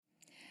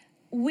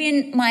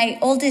When my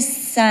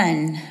oldest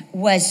son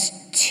was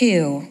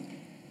 2,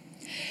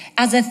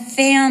 as a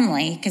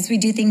family, because we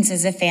do things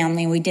as a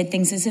family, we did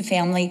things as a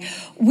family,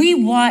 we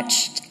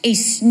watched a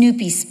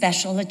Snoopy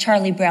special, a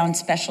Charlie Brown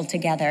special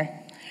together.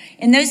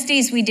 In those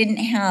days, we didn't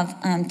have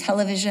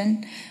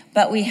television,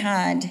 but we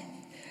had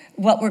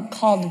what were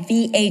called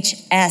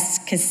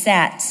VHS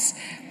cassettes.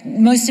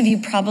 Most of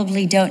you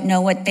probably don't know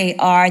what they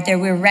are. They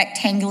were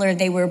rectangular,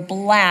 they were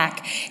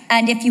black.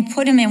 And if you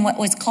put them in what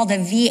was called a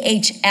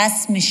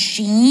VHS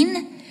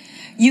machine,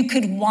 you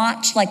could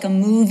watch like a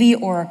movie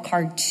or a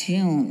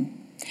cartoon.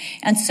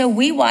 And so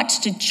we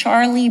watched a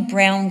Charlie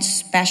Brown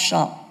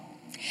special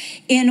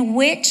in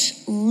which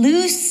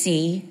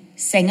Lucy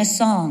sang a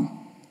song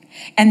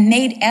and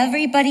made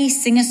everybody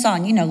sing a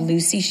song. You know,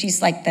 Lucy, she's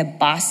like the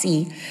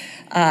bossy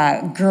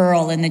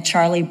girl in the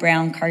Charlie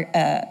Brown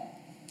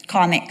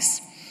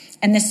comics.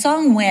 And the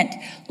song went,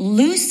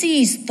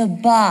 Lucy's the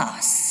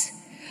boss.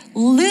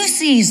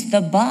 Lucy's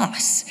the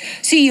boss.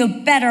 So you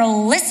better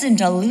listen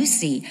to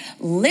Lucy,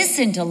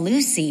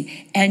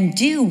 and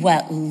do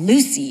what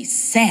Lucy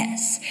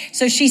says.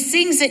 So she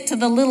sings it to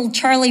the little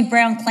Charlie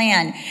Brown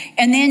clan.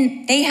 And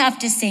then they have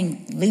to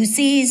sing,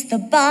 Lucy's the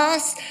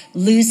boss,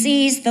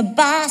 Lucy's the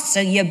boss. So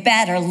you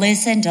better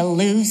listen to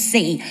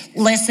Lucy,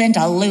 Lucy's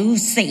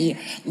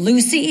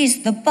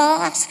the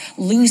boss,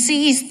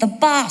 Lucy's the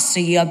boss. So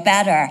you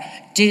better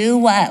do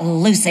what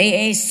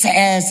Lucy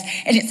says.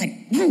 And it's like,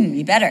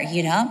 you better,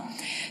 you know.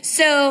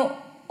 So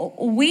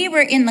we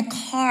were in the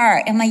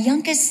car, and my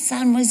youngest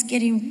son was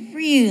getting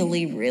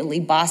really, really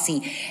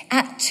bossy.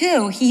 At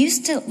 2, he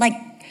used to,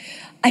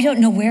 I don't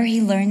know where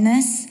he learned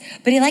this,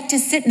 but he liked to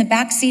sit in the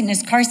back seat in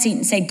his car seat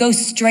and say, go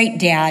straight,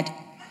 Dad.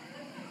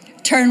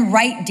 Turn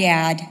right,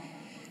 Dad.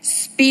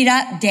 Speed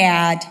up,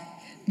 Dad.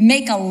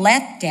 Make a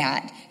left,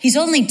 Dad. He's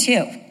only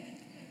 2.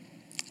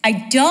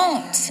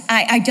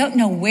 I don't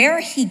know where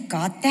he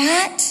got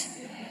that.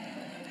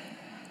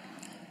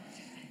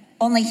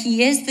 Only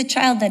he is the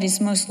child that is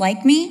most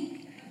like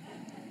me.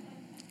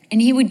 And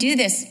he would do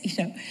this,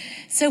 you know.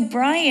 So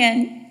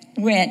Brian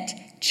went,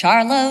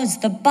 Charlo's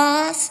the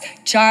boss,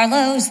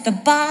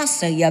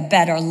 so you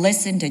better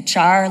listen to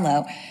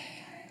Charlo.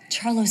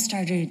 Charlo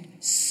started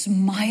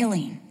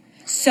smiling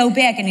so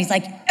big, and he's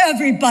like,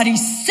 everybody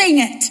sing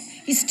it.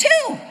 He's 2.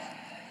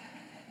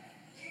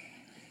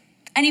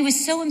 And he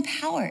was so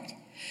empowered.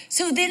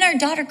 So then our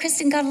daughter,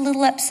 Kristen, got a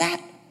little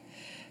upset.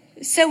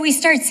 So we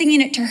started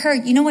singing it to her.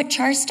 You know what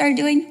Char started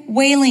doing?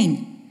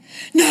 Wailing.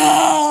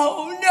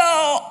 No,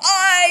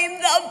 I'm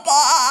the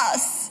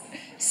boss.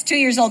 He's 2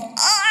 years old.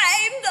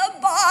 I'm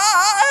the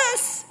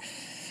boss.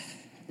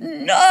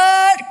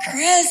 Not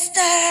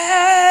Kristen.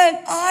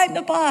 I'm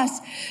the boss.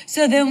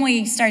 So then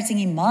we start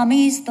singing,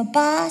 Mommy's the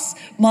boss.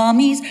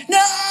 Mommy's,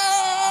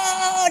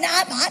 no,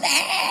 not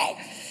Mommy.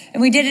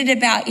 And we did it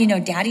about,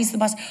 Daddy's the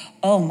boss.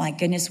 Oh my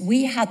goodness.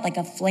 We had like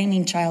a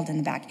flaming child in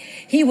the back.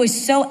 He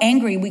was so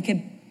angry we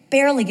could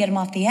barely get him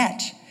off the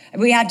edge.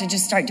 We had to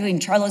just start doing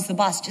Charlo's the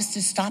boss just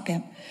to stop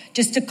him,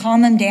 just to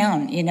calm him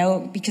down,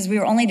 because we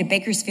were only to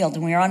Bakersfield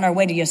and we were on our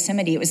way to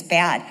Yosemite. It was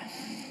bad.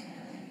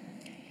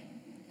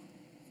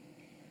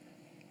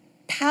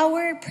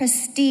 Power,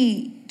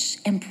 prestige,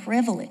 and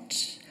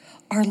privilege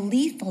are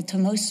lethal to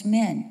most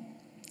men,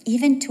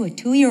 even to a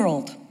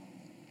 2-year-old.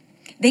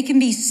 They can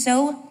be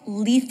so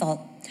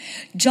lethal.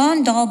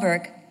 John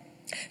Dahlberg,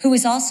 who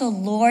is also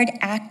Lord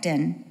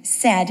Acton,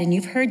 said, and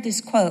you've heard this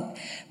quote,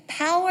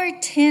 power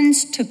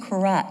tends to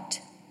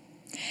corrupt.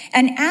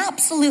 And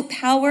absolute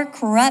power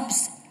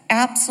corrupts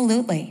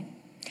absolutely.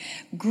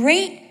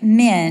 Great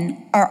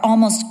men are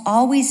almost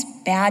always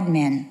bad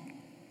men,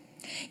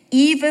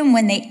 even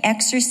when they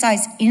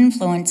exercise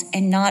influence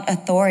and not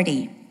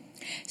authority.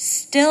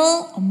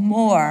 Still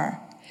more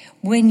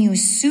when you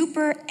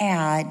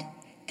superadd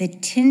the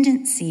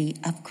tendency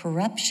of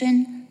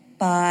corruption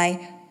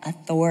by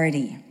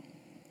authority.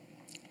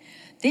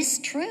 This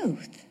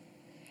truth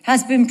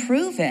has been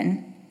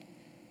proven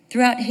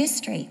throughout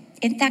history.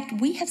 In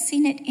fact, we have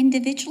seen it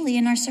individually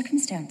in our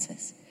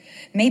circumstances.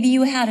 Maybe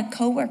you had a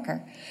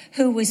coworker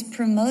who was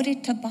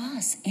promoted to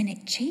boss and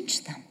it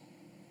changed them.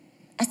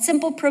 A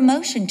simple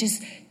promotion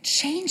just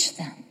changed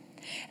them.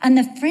 And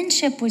the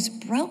friendship was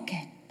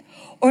broken.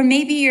 Or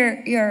maybe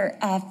your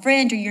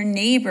friend or your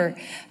neighbor,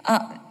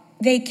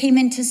 they came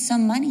into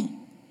some money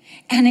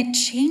and it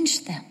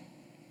changed them.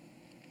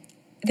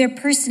 Their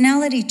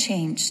personality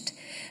changed.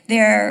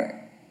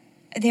 Their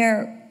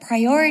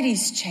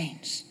priorities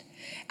changed.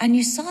 And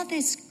you saw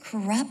this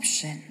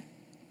corruption.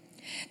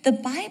 The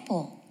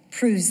Bible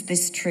proves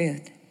this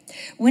truth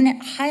when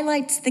it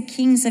highlights the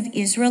kings of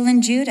Israel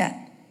and Judah.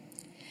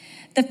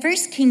 The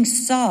first king,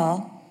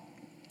 Saul,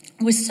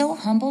 was so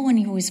humble when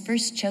he was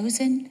first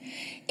chosen.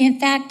 In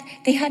fact,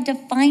 they had to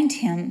find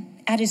him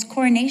at his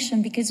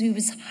coronation because he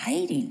was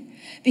hiding,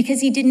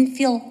 because he didn't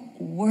feel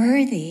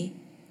worthy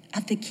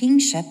of the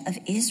kingship of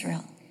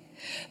Israel.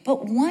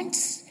 But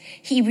once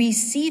he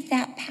received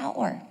that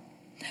power,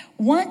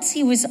 once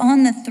he was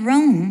on the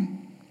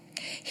throne,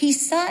 he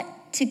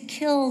sought to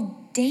kill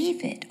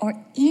David or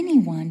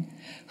anyone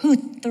who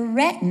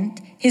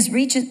threatened his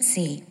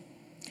regency.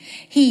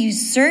 He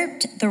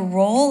usurped the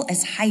role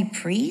as high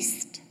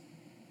priest,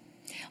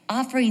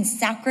 offering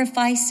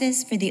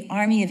sacrifices for the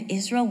army of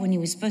Israel when he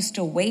was supposed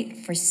to wait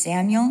for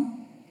Samuel.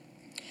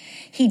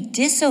 He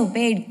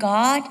disobeyed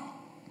God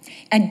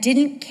and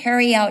didn't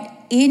carry out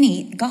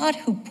God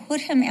who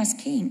put him as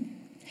king.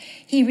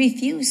 He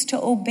refused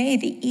to obey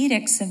the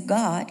edicts of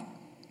God.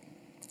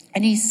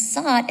 And he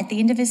sought, at the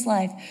end of his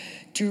life,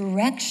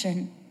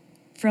 direction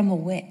from a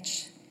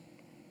witch.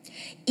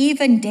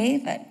 Even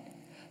David,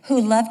 who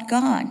loved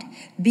God,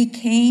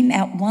 became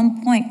at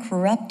one point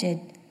corrupted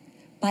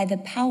by the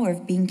power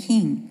of being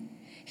king.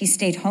 He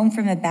stayed home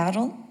from a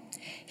battle.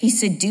 He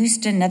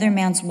seduced another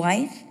man's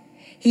wife.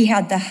 He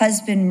had the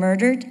husband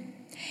murdered.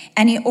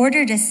 And he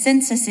ordered a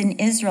census in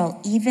Israel,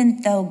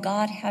 even though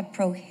God had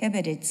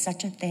prohibited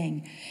such a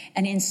thing.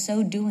 And in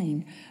so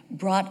doing,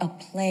 brought a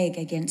plague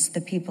against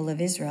the people of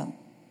Israel.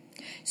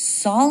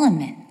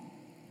 Solomon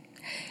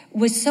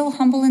was so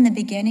humble in the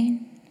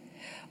beginning.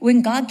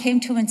 When God came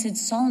to him and said,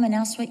 Solomon,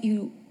 ask what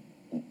you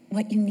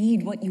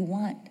need, what you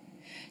want.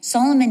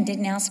 Solomon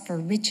didn't ask for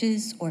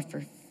riches or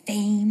for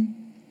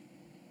fame,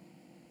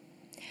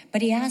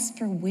 but he asked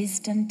for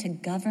wisdom to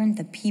govern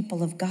the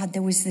people of God.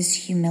 There was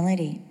this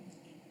humility.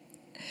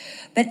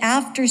 But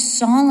after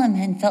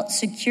Solomon felt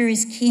secure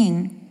as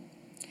king,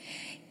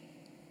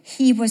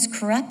 he was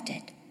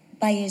corrupted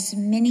by his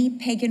many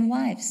pagan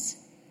wives.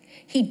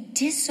 He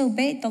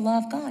disobeyed the law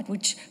of God,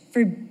 which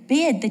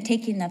forbid the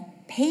taking of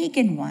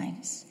pagan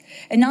wives.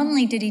 And not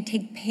only did he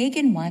take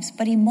pagan wives,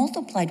 but he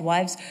multiplied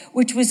wives,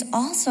 which was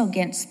also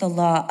against the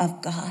law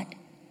of God.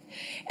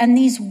 And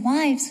these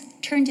wives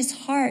turned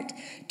his heart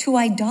to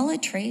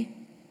idolatry.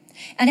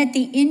 And at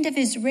the end of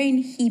his reign,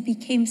 he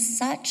became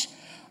such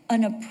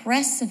an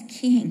oppressive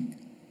king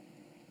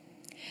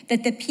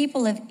that the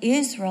people of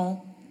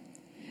Israel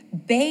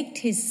begged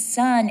his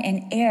son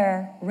and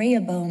heir,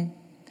 Rehoboam,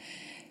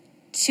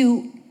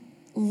 to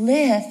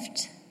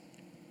lift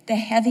the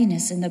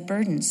heaviness and the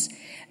burdens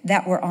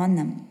that were on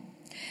them.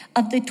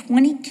 Of the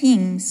 20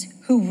 kings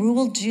who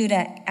ruled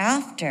Judah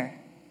after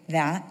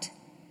that,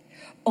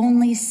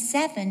 only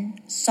 7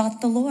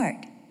 sought the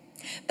Lord.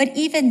 But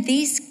even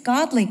these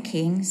godly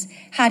kings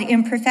had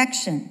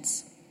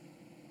imperfections.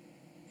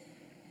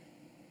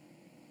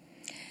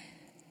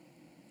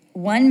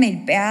 One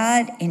made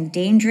bad and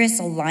dangerous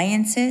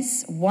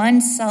alliances.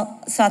 One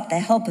sought the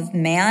help of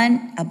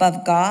man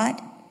above God.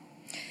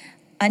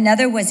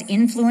 Another was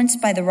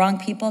influenced by the wrong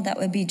people. That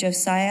would be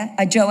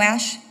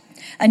Joash.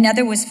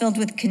 Another was filled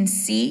with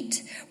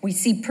conceit. We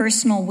see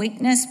personal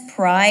weakness,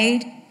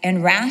 pride,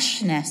 and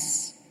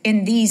rashness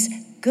in these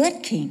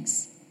good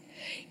kings.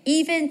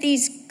 Even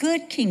these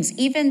good kings,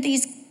 even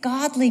these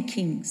godly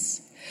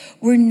kings,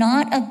 were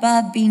not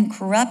above being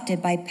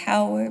corrupted by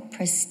power,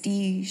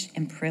 prestige,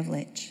 and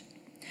privilege.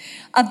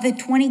 Of the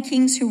 20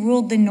 kings who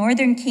ruled the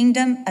northern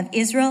kingdom of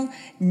Israel,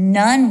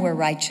 none were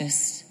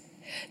righteous.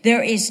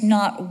 There is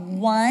not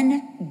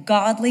one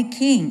godly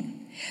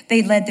king.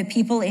 They led the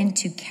people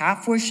into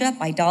calf worship,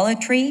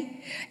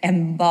 idolatry,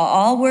 and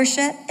Baal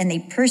worship, and they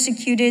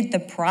persecuted the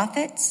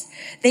prophets.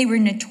 They were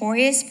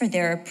notorious for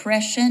their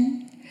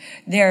oppression,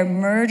 their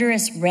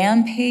murderous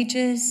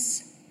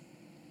rampages,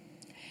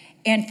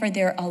 and for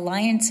their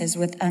alliances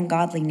with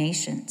ungodly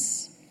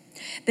nations.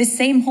 The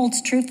same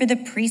holds true for the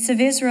priests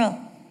of Israel.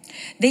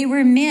 They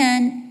were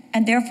men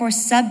and therefore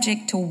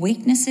subject to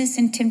weaknesses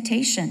and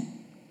temptation.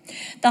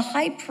 The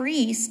high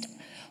priest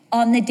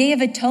on the Day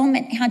of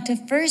Atonement had to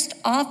first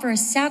offer a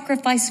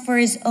sacrifice for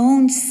his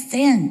own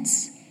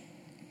sins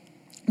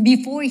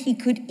before he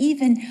could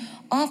even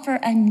offer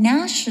a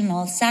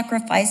national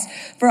sacrifice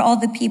for all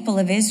the people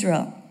of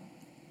Israel.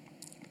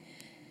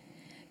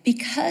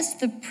 Because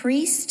the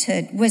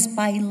priesthood was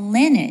by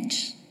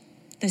lineage,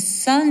 the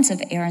sons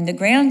of Aaron, the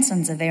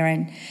grandsons of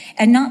Aaron,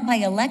 and not by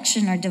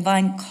election or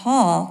divine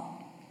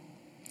call,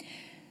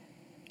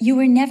 you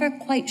were never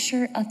quite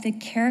sure of the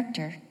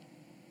character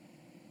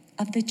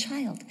of the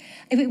child.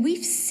 I mean,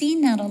 we've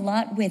seen that a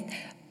lot with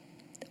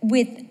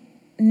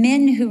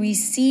men who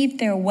received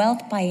their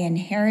wealth by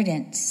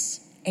inheritance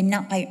and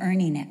not by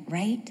earning it,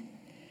 right?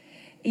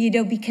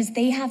 Because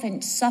they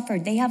haven't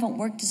suffered, they haven't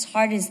worked as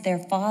hard as their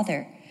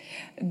father.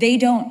 They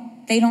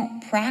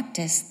don't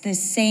practice the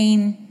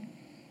same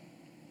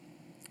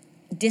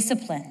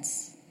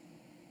disciplines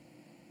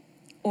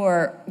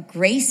or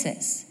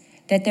graces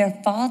that their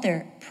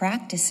father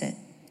practiced.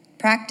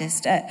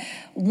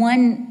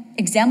 One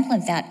example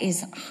of that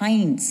is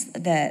Heinz,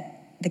 the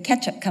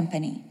ketchup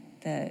company,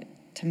 the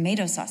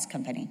tomato sauce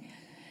company.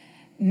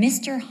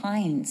 Mr.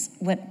 Heinz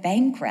went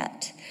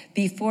bankrupt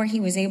before he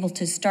was able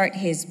to start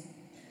his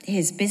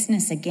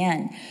business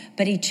again,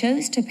 but he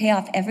chose to pay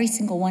off every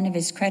single one of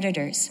his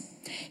creditors.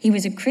 He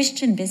was a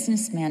Christian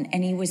businessman,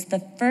 and he was the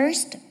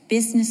first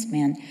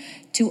businessman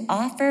to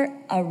offer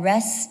a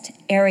rest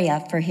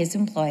area for his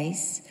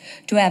employees,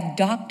 to have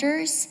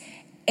doctors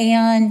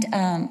and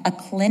a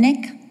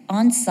clinic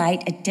on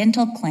site, a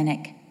dental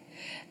clinic,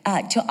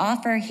 to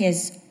offer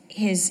his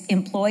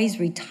employees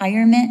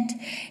retirement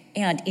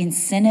and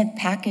incentive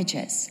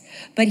packages.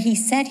 But he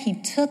said he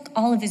took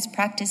all of his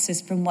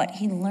practices from what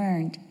he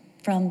learned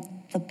from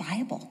the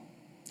Bible.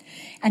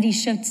 And he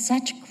showed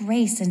such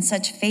grace and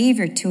such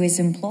favor to his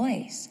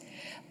employees.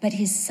 But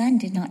his son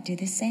did not do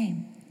the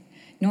same,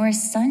 nor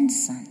his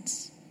son's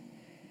sons.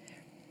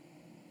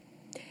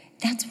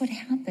 That's what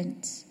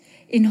happens.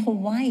 In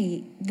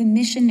Hawaii, the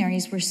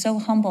missionaries were so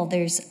humble.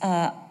 There's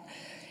a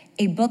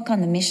book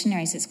on the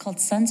missionaries. It's called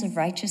Sons of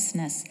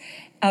Righteousness,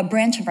 a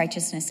Branch of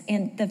Righteousness.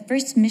 And the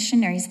first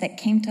missionaries that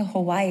came to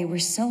Hawaii were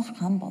so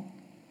humble.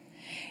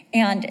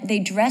 And they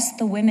dressed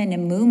the women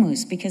in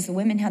muumuus because the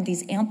women had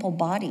these ample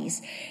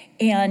bodies.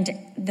 And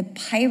the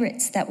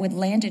pirates that would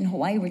land in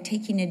Hawaii were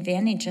taking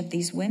advantage of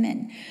these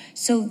women.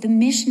 So the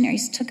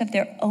missionaries took of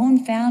their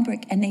own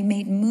fabric and they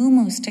made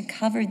muumuus to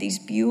cover these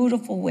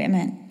beautiful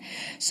women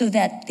so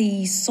that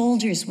the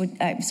sailors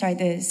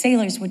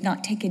would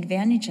not take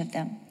advantage of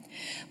them.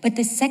 But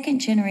the second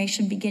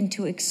generation began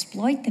to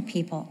exploit the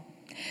people,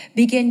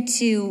 began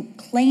to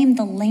claim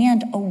the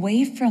land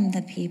away from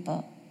the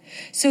people.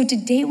 So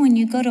today when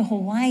you go to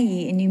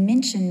Hawaii and you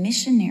mention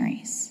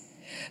missionaries,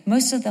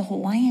 most of the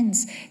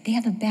Hawaiians, they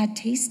have a bad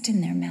taste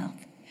in their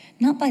mouth,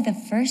 not by the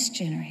first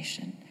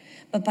generation,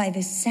 but by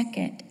the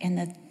second and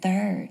the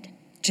third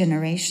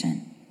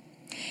generation.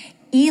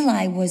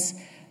 Eli was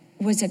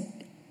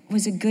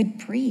a good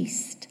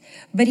priest,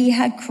 but he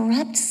had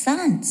corrupt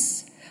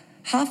sons,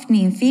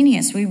 Hophni and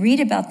Phinehas. We read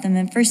about them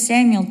in 1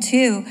 Samuel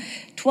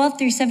 2:12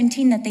 through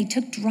 17, that they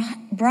took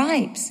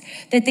bribes,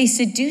 that they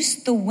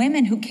seduced the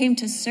women who came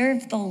to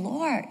serve the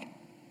Lord,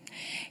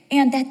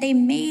 and that they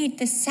made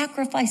the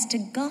sacrifice to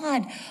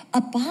God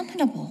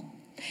abominable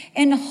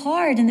and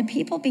hard. And the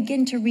people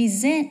begin to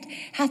resent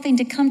having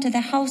to come to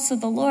the house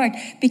of the Lord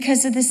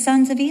because of the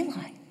sons of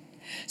Eli.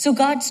 So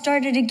God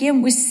started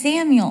again with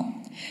Samuel.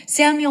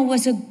 Samuel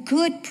was a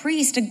good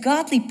priest, a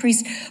godly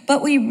priest,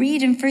 but we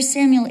read in 1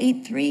 Samuel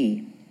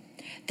 8:3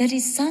 that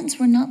his sons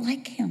were not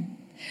like him,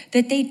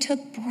 that they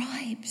took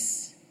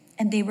bribes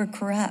and they were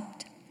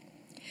corrupt.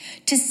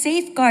 To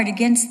safeguard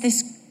against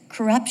this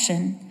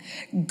corruption,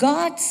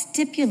 God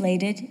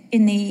stipulated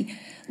in the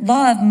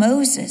law of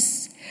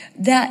Moses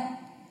that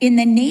in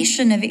the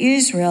nation of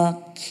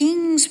Israel,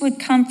 kings would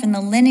come from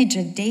the lineage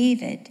of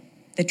David,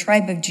 the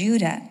tribe of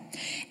Judah,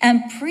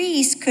 and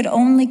priests could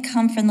only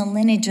come from the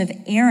lineage of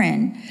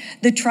Aaron,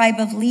 the tribe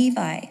of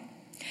Levi.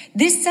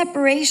 This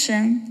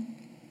separation,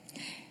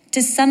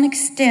 to some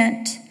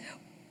extent,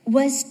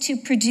 was to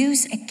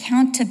produce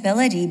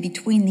accountability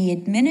between the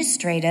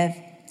administrative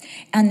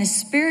and the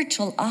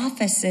spiritual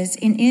offices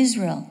in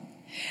Israel.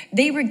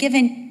 They were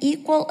given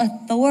equal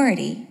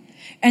authority,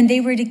 and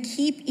they were to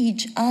keep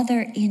each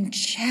other in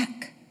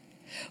check.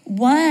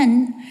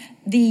 One,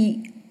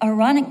 the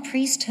Aaronic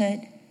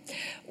priesthood,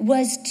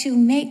 was to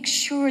make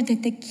sure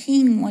that the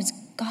king was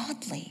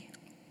godly.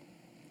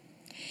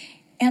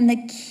 And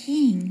the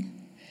king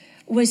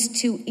was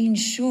to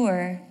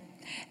ensure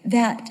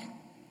that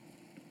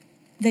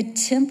the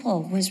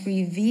temple was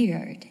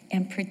revered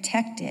and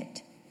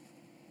protected.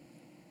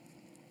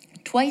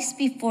 Twice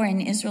before in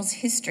Israel's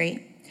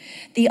history,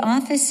 the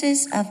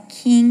offices of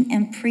king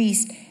and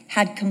priest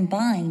had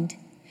combined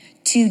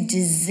to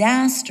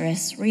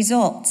disastrous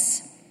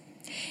results.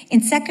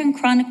 In 2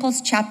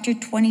 Chronicles chapter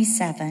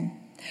 27,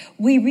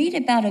 we read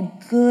about a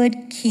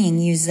good king,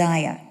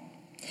 Uzziah.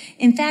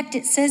 In fact,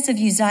 it says of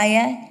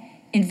Uzziah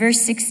in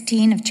verse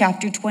 16 of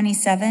chapter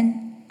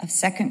 27 of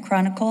 2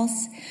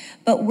 Chronicles,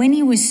 "But when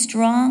he was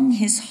strong,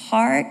 his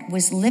heart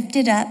was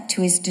lifted up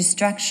to his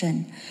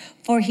destruction,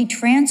 for he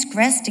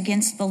transgressed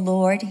against the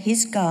Lord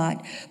his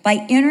God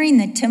by entering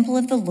the temple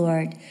of the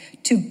Lord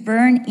to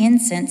burn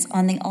incense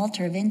on the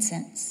altar of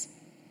incense."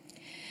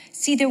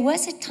 See, there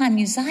was a time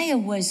Uzziah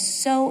was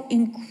so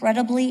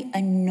incredibly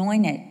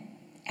anointed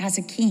as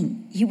a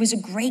king. He was a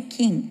great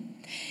king.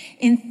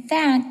 In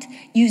fact,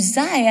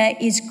 Uzziah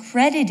is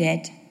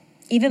credited,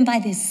 even by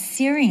the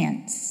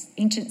Syrians,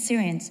 ancient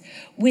Syrians,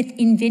 with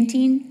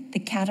inventing the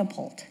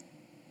catapult.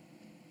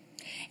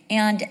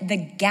 And the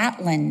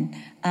Gatling,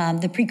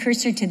 the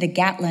precursor to the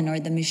Gatling or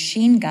the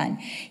machine gun,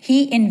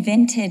 he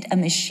invented a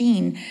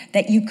machine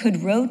that you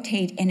could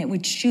rotate and it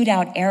would shoot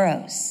out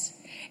arrows.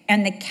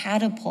 And the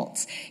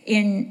catapults.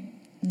 In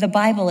the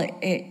Bible,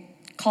 it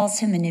calls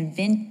him an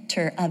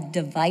inventor of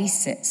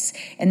devices.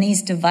 And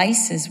these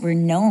devices were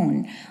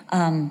known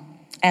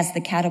as the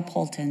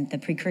catapult and the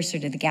precursor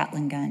to the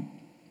Gatling gun.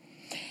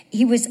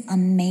 He was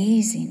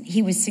amazing.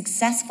 He was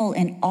successful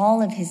in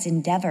all of his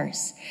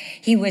endeavors.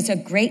 He was a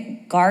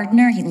great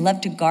gardener. He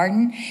loved to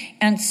garden.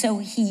 And so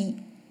he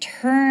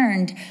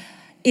turned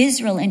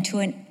Israel into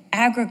an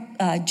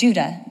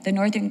Judah,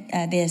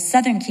 the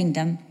southern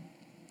kingdom,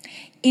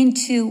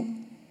 into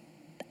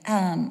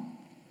a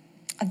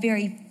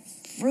very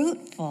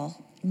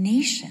fruitful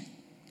nation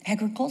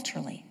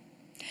agriculturally.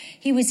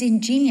 He was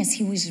ingenious.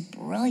 He was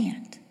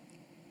brilliant.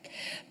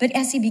 But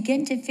as he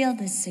began to feel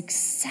the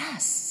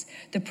success,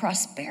 the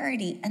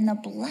prosperity, and the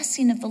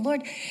blessing of the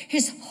Lord,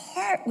 his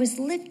heart was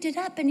lifted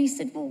up, and he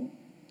said, well,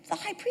 the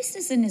high priest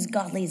isn't as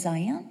godly as I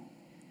am.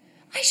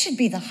 I should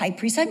be the high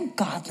priest. I'm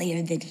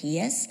godlier than he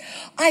is.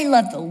 I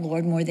love the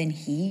Lord more than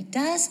he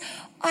does.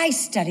 I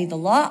study the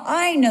law.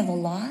 I know the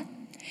law.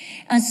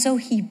 And so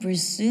he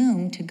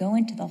presumed to go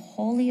into the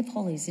Holy of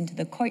Holies, into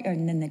the courtyard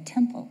and then the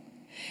temple,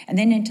 and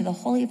then into the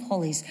Holy of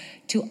Holies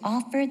to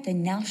offer the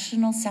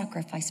national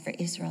sacrifice for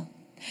Israel.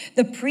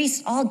 The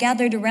priests all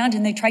gathered around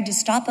and they tried to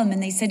stop him,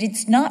 and they said,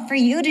 it's not for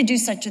you to do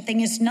such a thing.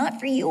 It's not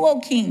for you, O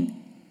king.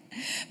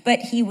 But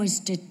he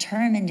was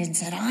determined and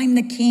said, I'm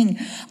the king.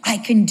 I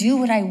can do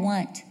what I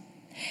want.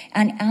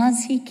 And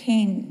as he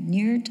came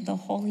near to the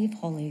Holy of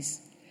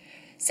Holies,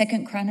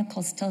 2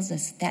 Chronicles tells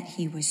us that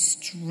he was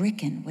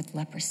stricken with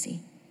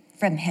leprosy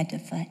from head to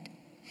foot.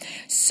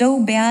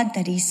 So bad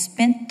that he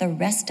spent the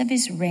rest of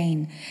his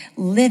reign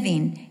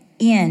living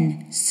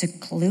in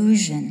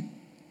seclusion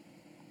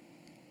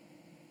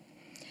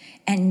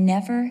and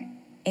never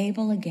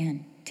able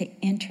again to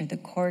enter the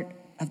court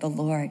of the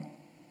Lord.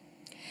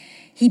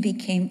 He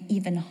became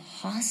even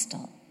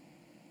hostile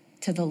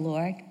to the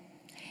Lord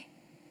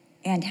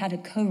and had a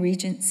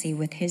co-regency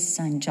with his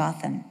son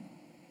Jotham.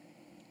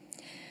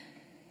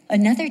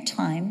 Another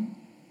time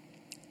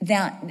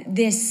that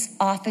this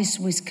office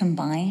was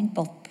combined,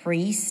 both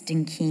priest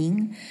and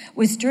king,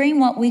 was during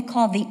what we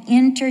call the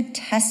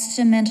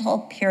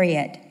intertestamental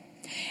period.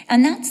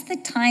 And that's the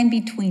time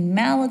between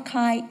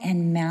Malachi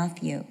and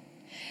Matthew.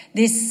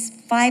 This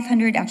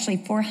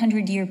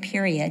 400-year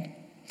period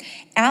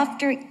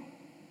after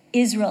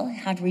Israel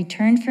had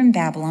returned from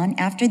Babylon,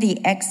 after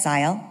the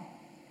exile,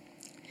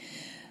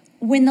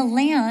 when the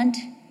land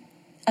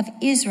of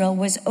Israel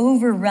was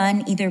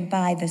overrun either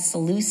by the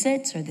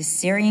Seleucids or the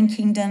Syrian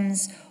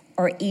kingdoms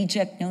or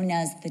Egypt, known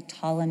as the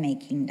Ptolemy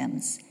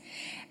kingdoms.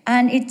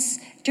 And it's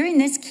during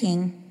this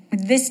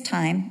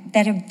time,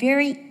 that a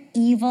very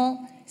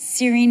evil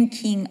Syrian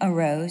king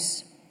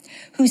arose,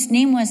 whose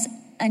name was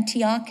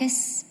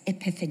Antiochus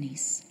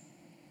Epiphanes.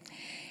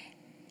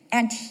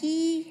 And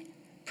he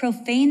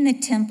profaned the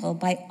temple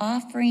by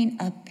offering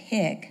a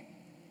pig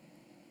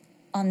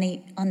on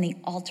the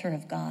altar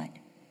of God.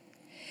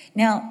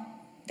 Now,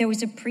 there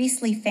was a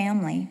priestly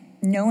family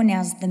known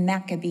as the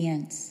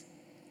Maccabees.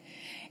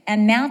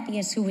 And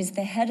Matthias, who was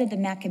the head of the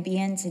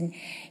Maccabees, and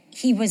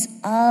he was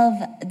of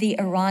the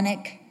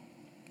Aaronic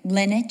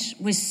lineage,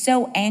 was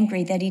so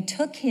angry that he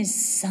took his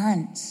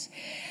sons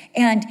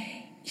and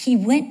he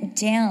went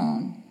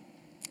down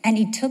and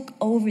he took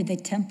over the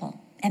temple.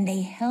 And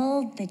they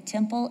held the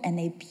temple and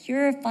they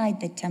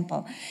purified the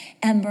temple.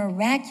 And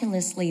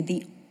miraculously,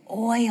 the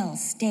oil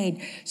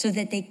stayed so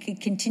that they could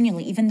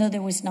continually, even though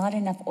there was not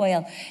enough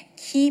oil,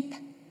 keep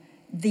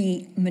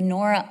the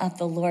menorah of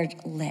the Lord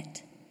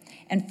lit.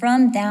 And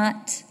from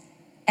that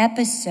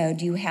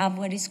episode, you have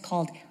what is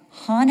called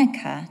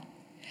Hanukkah,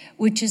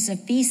 which is a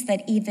feast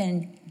that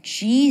even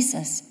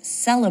Jesus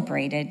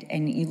celebrated.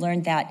 And you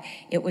learned that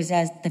it was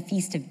as the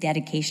Feast of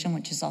Dedication,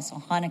 which is also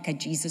Hanukkah.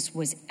 Jesus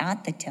was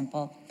at the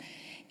temple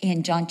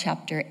in John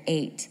chapter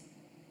 8,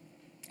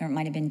 or it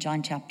might have been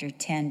John chapter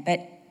 10, but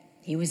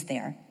he was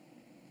there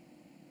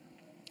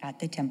at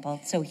the temple.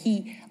 So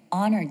he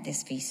honored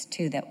this feast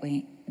too, that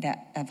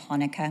of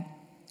Hanukkah.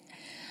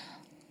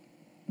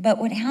 But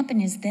what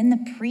happened is then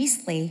the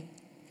priestly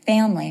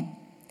family,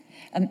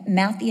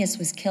 Matthias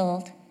was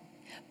killed,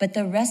 but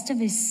the rest of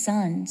his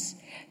sons,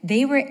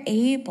 they were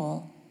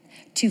able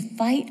to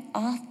fight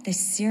off the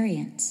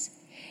Syrians.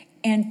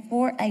 And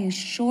for a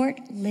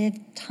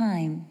short-lived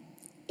time,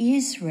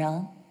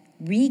 Israel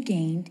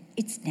regained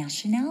its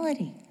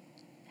nationality.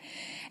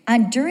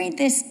 And during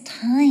this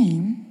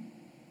time,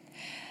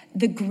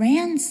 the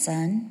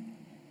grandson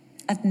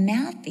of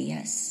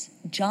Matthias,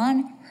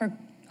 John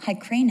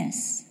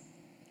Hyrcanus,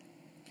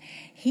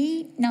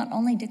 he not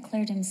only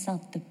declared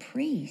himself the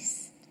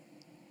priest,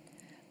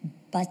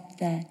 but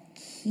the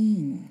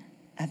king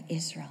of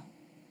Israel.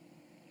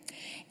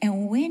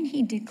 And when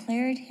he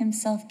declared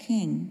himself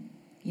king,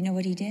 you know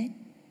what he did?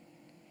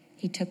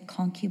 He took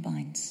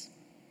concubines,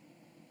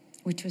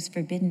 which was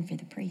forbidden for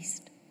the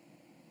priest.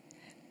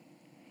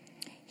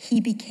 He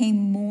became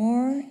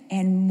more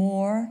and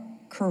more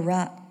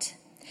corrupt.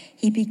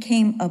 He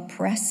became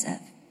oppressive.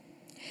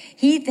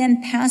 He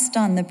then passed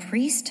on the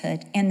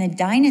priesthood and the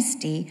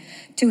dynasty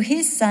to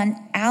his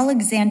son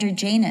Alexander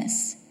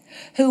Janus,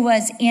 who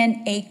was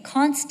in a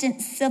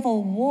constant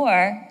civil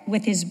war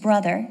with his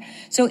brother.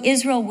 So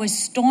Israel was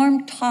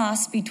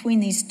storm-tossed between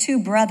these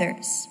two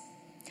brothers.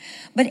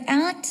 But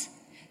at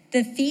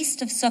the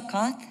Feast of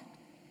Succoth,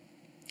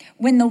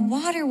 when the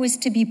water was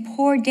to be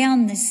poured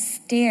down the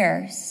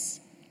stairs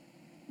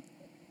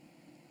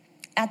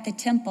at the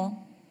temple,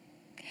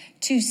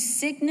 to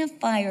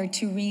signify or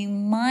to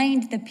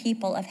remind the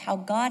people of how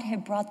God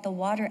had brought the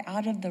water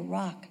out of the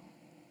rock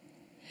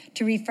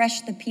to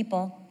refresh the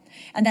people,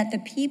 and that the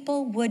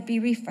people would be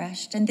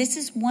refreshed. And this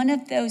is one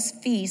of those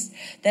feasts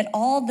that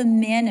all the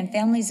men and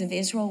families of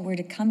Israel were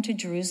to come to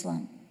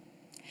Jerusalem.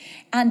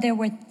 And there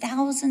were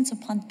thousands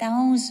upon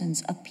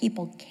thousands of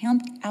people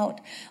camped out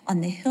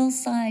on the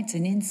hillsides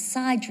and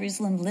inside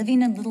Jerusalem,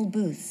 living in little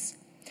booths.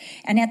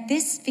 And at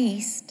this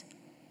feast,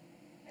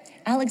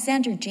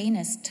 Alexander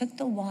Janus took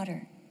the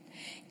water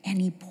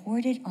and he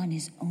poured it on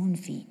his own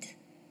feet,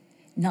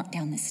 not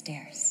down the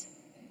stairs.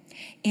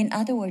 In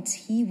other words,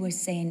 he was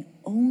saying,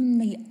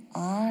 only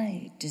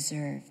I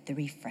deserve the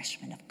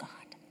refreshment of God.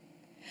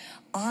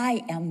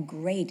 I am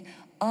great.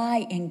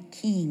 I am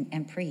king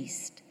and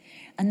priest.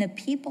 And the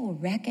people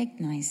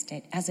recognized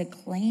it as a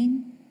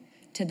claim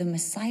to the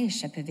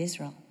messiahship of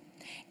Israel.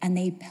 And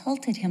they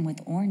pelted him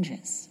with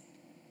oranges.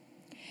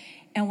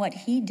 And what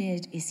he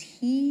did is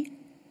he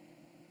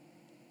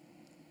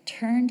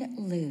turned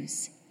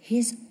loose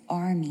his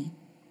army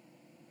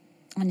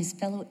on his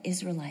fellow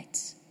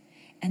Israelites.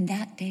 And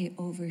that day,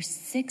 over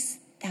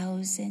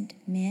 6,000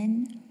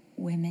 men,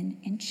 women,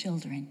 and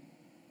children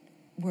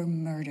were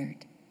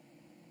murdered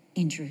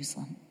in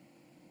Jerusalem,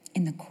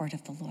 in the court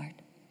of the Lord.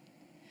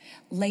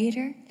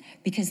 Later,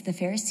 because the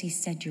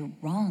Pharisees said, you're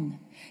wrong,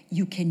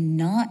 you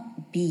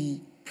cannot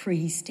be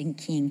priest and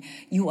king,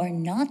 you are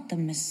not the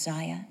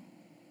Messiah,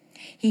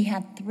 he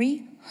had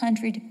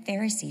 300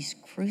 Pharisees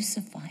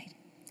crucified.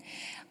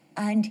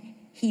 And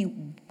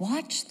he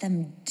watched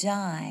them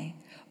die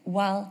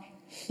while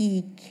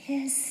he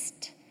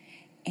kissed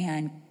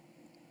and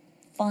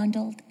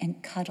fondled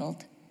and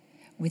cuddled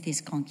with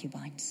his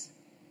concubines.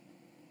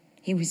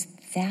 He was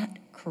that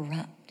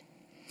corrupt.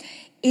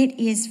 It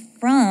is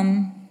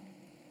from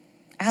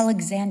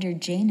Alexander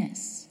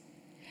Janus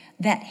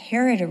that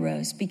Herod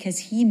arose because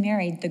he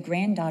married the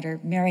granddaughter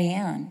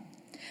Marianne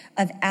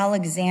of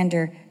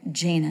Alexander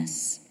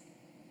Janus.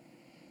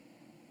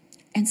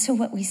 And so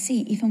what we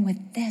see, even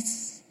with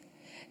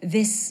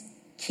this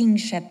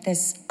kingship,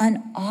 this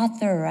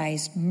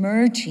unauthorized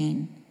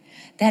merging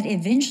that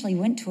eventually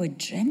went to a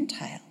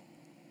Gentile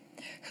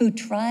who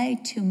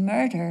tried to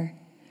murder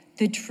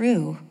the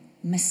true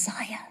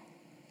Messiah.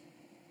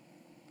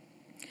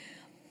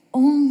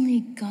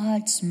 Only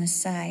God's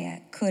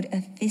Messiah could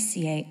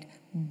officiate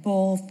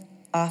both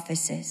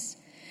offices.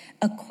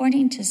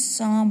 According to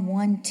Psalm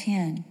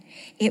 110,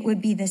 it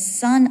would be the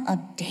son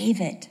of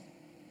David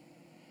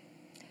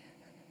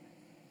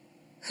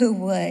who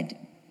would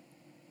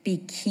be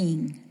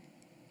king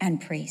and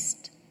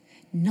priest,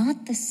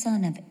 not the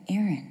son of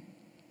Aaron,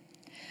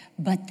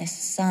 but the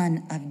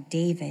son of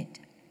David.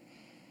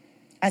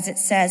 As it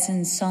says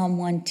in Psalm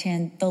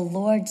 110, the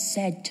Lord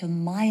said to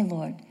my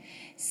Lord,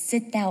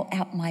 sit thou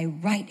at my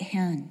right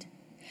hand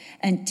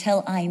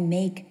until I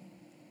make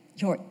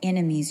your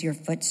enemies your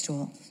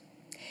footstools.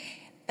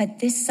 But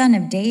this son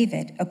of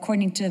David,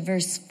 according to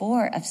verse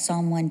 4 of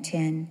Psalm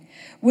 110,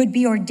 would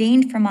be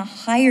ordained from a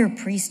higher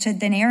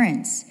priesthood than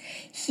Aaron's.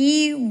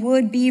 He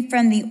would be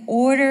from the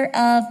order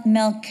of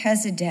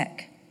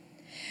Melchizedek,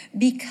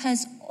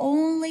 because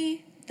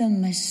only the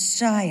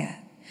Messiah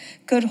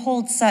could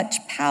hold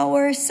such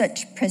power,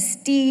 such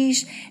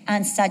prestige,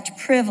 and such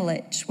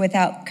privilege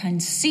without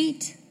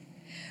conceit,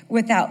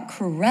 without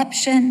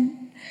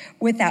corruption,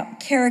 without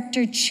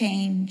character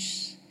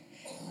change,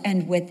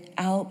 and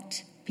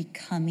without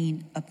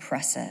becoming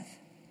oppressive.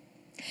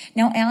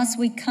 Now, as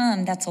we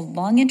come, that's a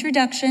long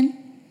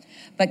introduction,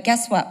 but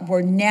guess what?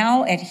 We're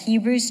now at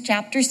Hebrews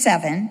chapter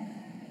 7,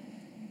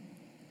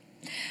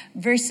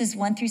 verses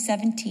 1 through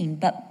 17.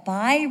 But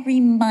by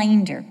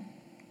reminder,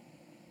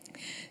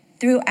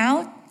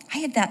 throughout, I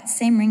have that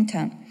same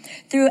ringtone,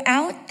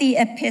 throughout the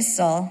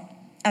epistle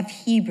of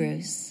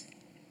Hebrews,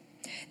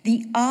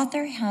 the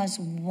author has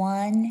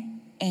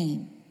one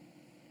aim.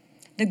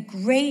 The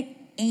great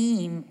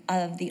aim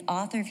of the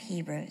author of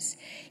Hebrews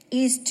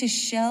is to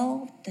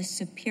show the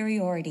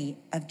superiority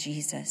of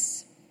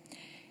Jesus,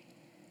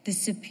 the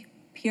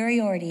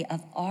superiority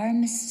of our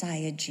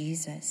Messiah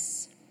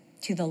Jesus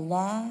to the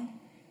law,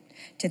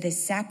 to the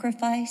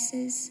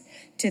sacrifices,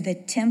 to the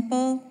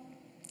temple,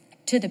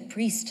 to the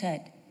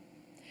priesthood.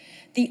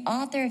 The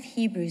author of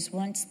Hebrews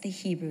wants the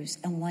Hebrews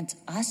and wants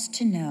us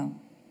to know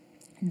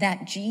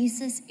that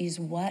Jesus is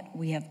what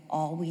we have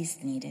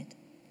always needed,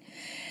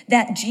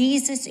 that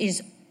Jesus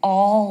is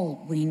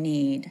all we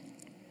need,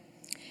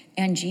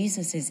 and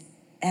Jesus is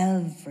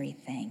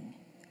everything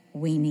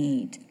we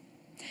need.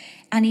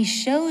 And he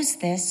shows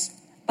this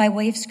by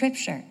way of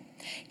scripture.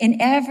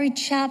 In every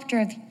chapter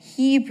of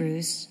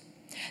Hebrews,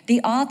 the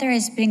author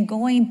has been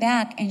going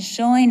back and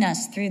showing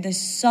us through the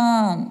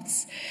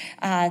Psalms,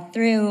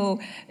 through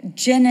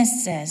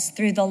Genesis,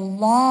 through the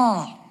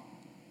law,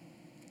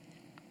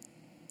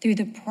 through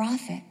the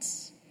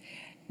prophets,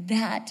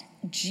 that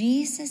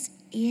Jesus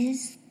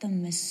is the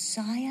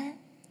Messiah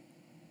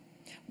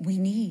we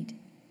need,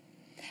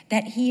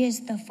 that he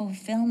is the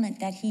fulfillment,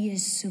 that he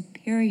is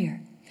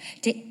superior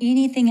to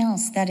anything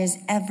else that has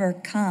ever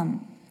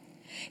come.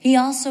 He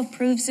also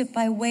proves it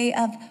by way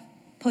of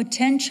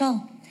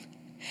potential,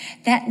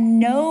 that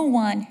no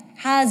one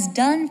has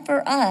done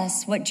for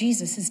us what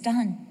Jesus has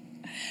done,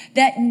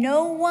 that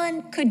no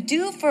one could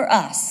do for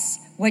us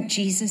what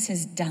Jesus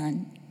has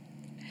done,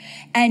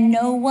 and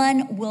no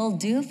one will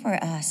do for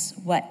us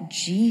what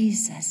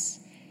Jesus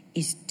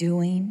is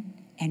doing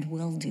and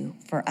will do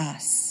for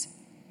us.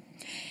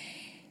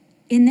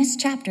 In this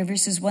chapter,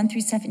 verses 1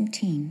 through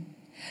 17,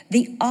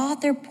 the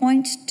author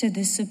points to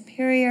the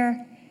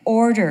superior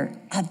order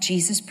of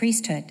Jesus'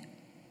 priesthood.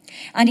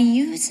 And he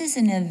uses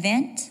an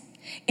event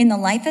in the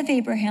life of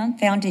Abraham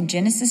found in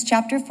Genesis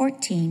chapter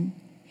 14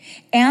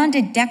 and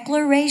a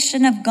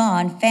declaration of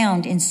God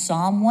found in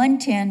Psalm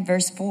 110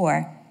 verse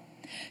 4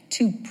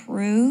 to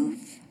prove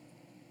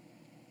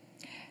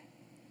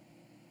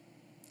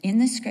in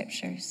the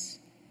scriptures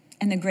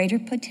and the greater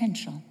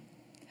potential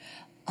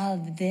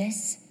of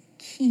this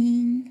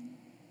king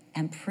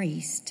and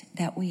priest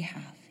that we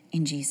have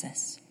in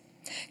Jesus.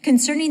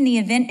 Concerning the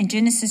event in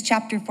Genesis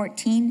chapter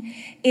 14,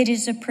 it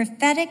is a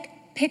prophetic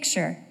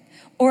picture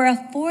or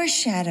a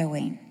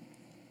foreshadowing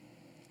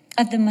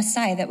of the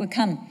Messiah that would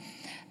come.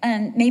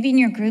 Maybe in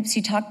your groups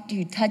you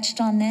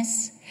touched on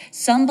this.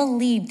 Some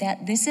believe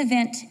that this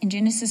event in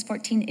Genesis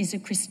 14 is a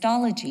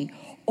Christology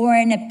or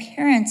an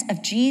appearance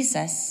of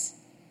Jesus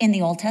in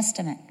the Old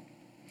Testament.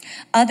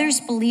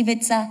 Others believe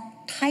it's a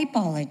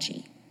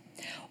typology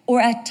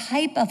or a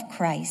type of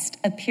Christ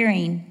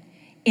appearing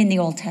in the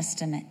Old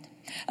Testament.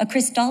 A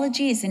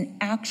Christology is an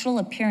actual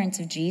appearance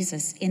of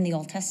Jesus in the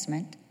Old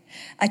Testament.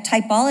 A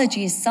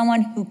typology is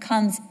someone who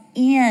comes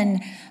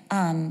in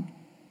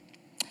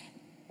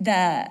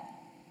the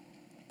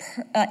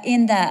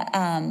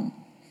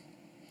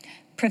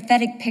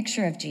prophetic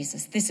picture of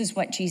Jesus. This is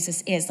what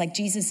Jesus is. Like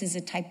Jesus is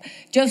a type,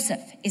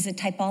 Joseph is a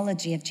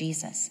typology of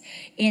Jesus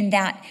in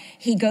that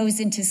he goes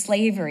into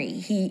slavery.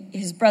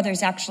 His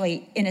brothers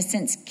actually, in a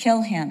sense,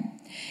 kill him.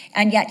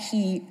 And yet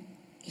he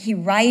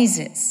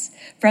rises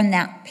from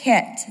that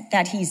pit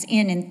that he's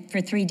in for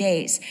 3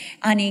 days.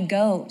 And he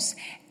goes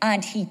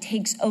and he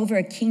takes over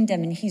a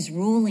kingdom and he's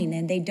ruling,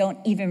 and they don't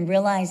even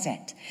realize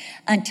it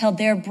until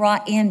they're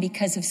brought in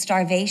because of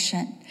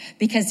starvation,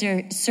 because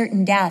there's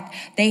certain death.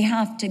 They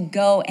have to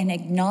go and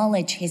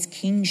acknowledge his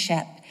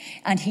kingship,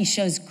 and he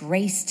shows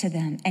grace to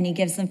them and he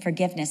gives them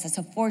forgiveness. That's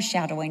a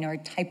foreshadowing or a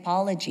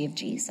typology of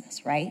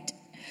Jesus, right?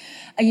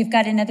 You've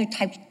got another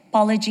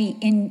typology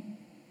in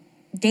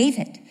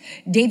David.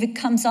 David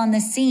comes on the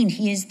scene.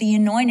 He is the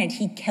anointed.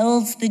 He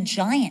kills the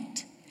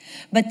giant.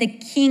 But the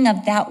king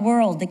of that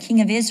world, the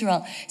king of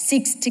Israel,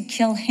 seeks to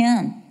kill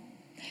him.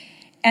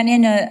 And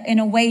in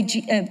a way,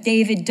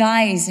 David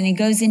dies and he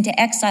goes into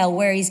exile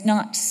where he's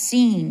not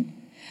seen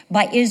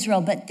by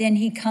Israel. But then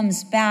he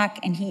comes back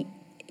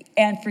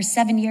and for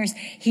 7 years,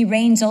 he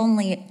reigns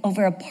only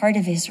over a part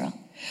of Israel.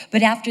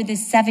 But after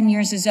this 7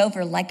 years is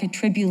over, like a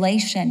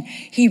tribulation,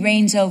 he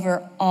reigns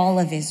over all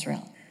of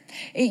Israel.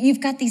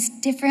 You've got these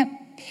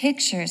different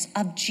pictures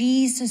of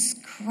Jesus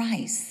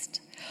Christ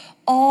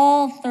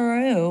all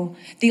through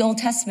the Old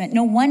Testament.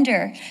 No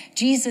wonder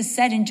Jesus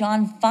said in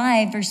John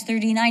 5, verse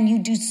 39, you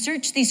do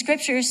search these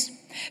scriptures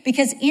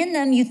because in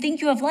them you think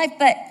you have life,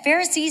 but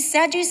Pharisees,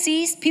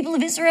 Sadducees, people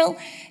of Israel,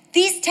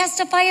 these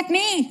testify of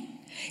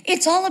me.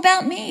 It's all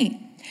about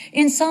me.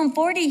 In Psalm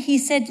 40, he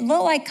said,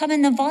 lo, I come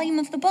in the volume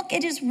of the book.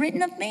 It is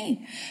written of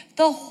me.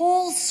 The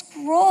whole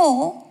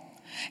scroll,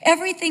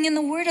 everything in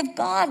the Word of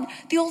God,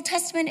 the Old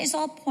Testament is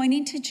all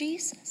pointing to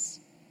Jesus.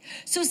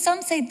 So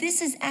some say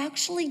this is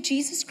actually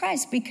Jesus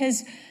Christ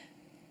because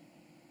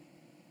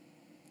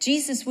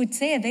Jesus would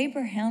say of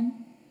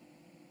Abraham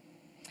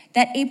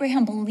that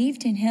Abraham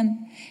believed in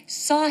him,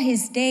 saw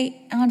his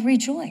day and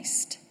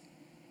rejoiced,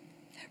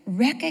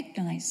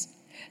 recognized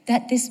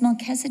that this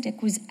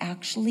Melchizedek was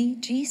actually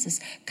Jesus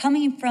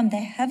coming from the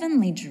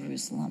heavenly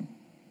Jerusalem.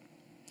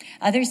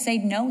 Others say,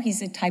 no,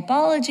 he's a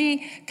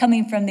typology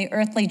coming from the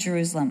earthly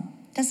Jerusalem.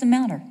 Doesn't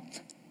matter.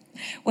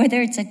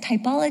 Whether it's a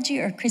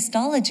typology or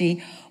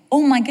Christology,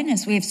 oh my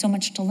goodness, we have so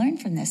much to learn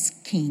from this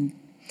king.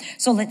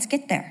 So let's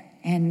get there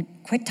and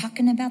quit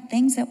talking about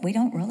things that we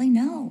don't really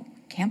know,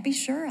 can't be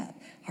sure of.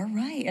 All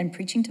right, I'm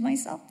preaching to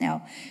myself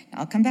now.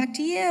 I'll come back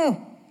to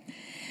you.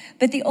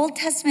 But the Old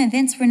Testament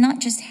events were not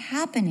just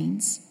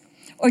happenings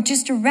or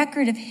just a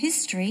record of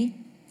history.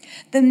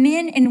 The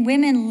men and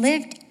women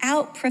lived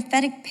out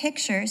prophetic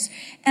pictures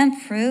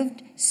and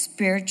proved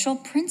spiritual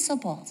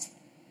principles.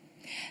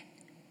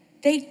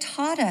 They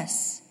taught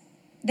us,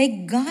 they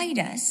guide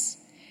us,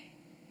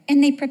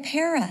 and they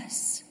prepare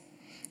us.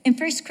 In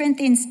 1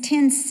 Corinthians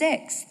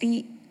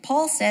 10:6,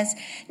 Paul says,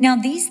 now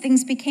these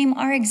things became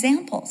our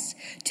examples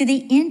to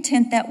the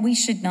intent that we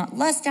should not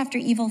lust after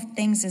evil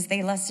things as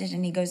they lusted.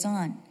 And he goes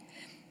on.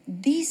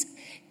 These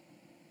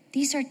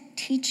are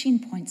teaching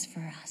points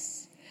for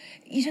us.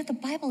 You know, the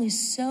Bible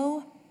is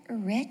so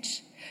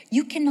rich.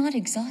 You cannot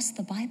exhaust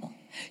the Bible.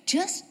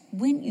 Just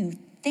when you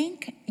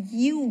think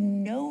you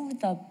know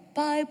the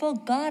Bible,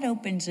 God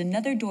opens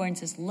another door and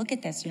says, look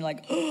at this. And you're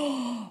like,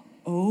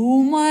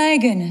 oh my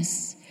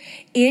goodness.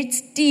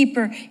 It's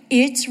deeper,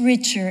 it's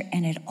richer,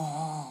 and it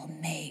all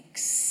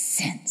makes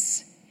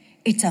sense.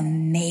 It's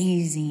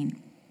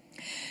amazing.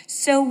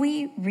 So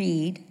we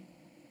read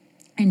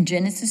in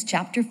Genesis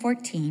chapter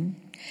 14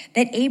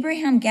 that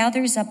Abraham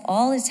gathers up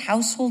all his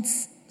household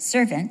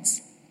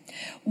servants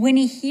when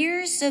he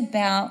hears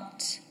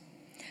about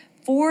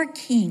 4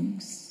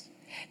 kings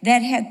that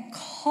had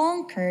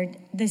conquered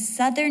the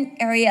southern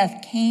area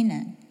of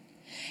Canaan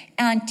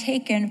and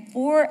taken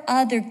 4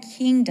 other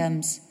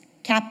kingdoms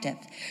captive.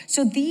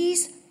 So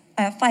these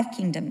 5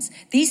 kingdoms,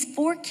 these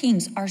 4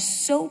 kings are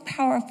so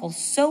powerful,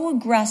 so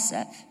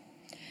aggressive,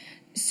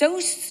 so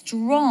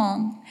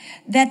strong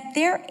that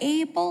they're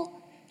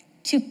able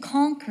to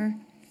conquer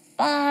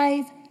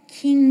 5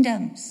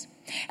 kingdoms.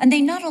 And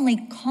they not only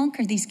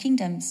conquer these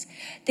kingdoms,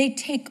 they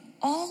take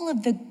all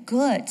of the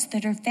goods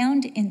that are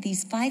found in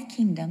these 5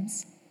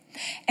 kingdoms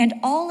and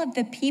all of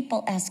the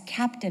people as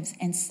captives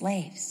and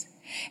slaves.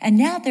 And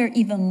now they're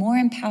even more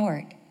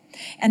empowered.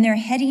 And they're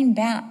heading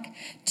back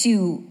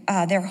to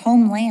their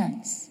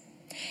homelands.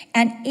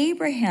 And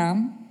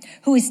Abraham,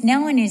 who is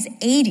now in his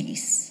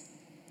 80s,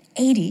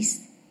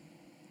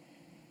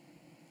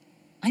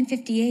 I'm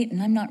 58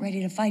 and I'm not ready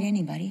to fight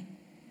anybody.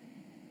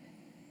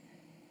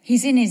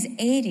 He's in his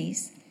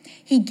 80s.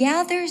 He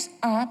gathers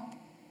up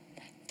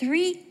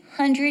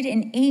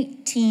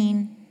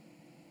 318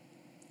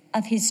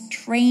 of his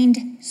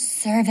trained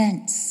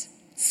servants.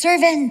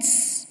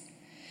 Servants!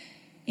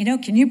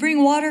 Can you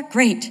bring water?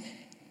 Great.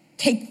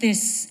 Take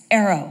this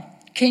arrow.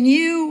 Can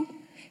you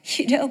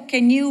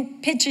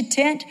pitch a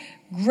tent?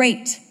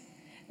 Great.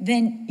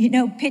 Then,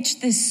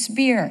 pitch this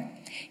spear.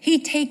 He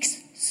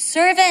takes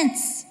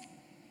servants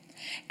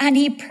and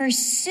he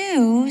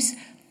pursues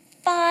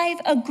 5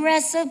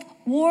 aggressive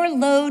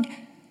warlord,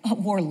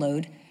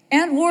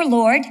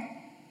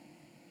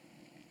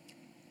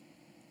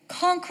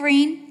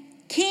 conquering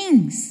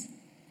kings.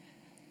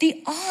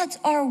 The odds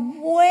are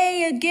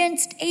way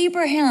against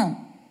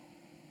Abraham.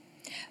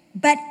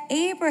 But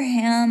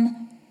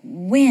Abraham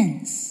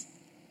wins.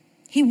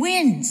 He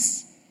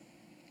wins.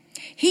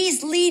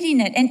 He's leading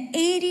it. An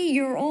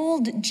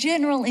 80-year-old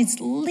general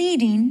is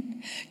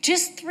leading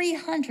just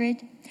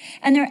 300,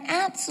 and they're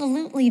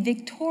absolutely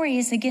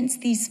victorious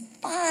against these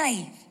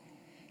 5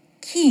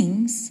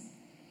 kings.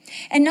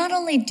 And not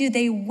only do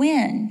they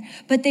win,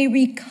 but they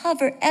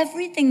recover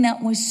everything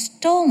that was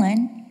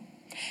stolen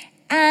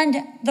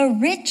and the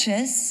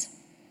riches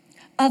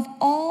of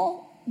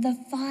all the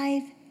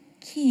 5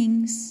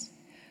 kings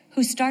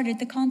who started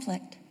the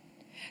conflict.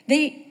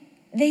 They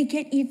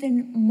get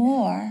even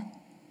more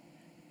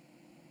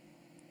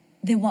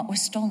than what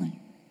was stolen.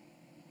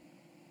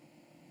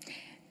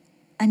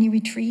 And he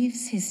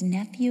retrieves his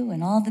nephew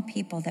and all the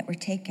people that were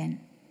taken.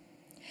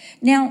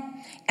 Now,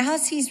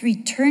 as he's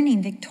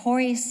returning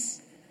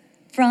victorious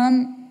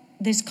from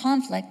this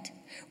conflict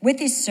with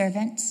his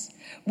servants,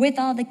 with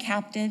all the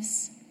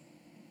captives,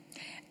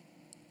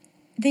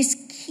 this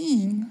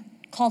king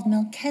called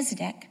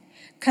Melchizedek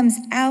comes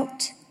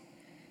out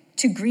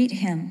to greet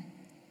him.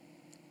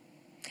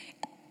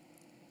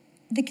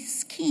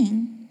 This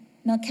king,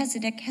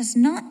 Melchizedek, has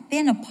not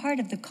been a part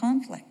of the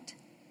conflict.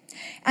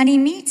 And he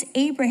meets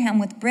Abraham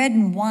with bread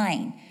and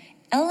wine,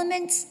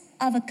 elements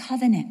of a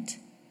covenant.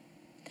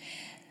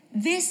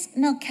 This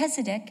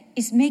Melchizedek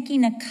is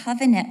making a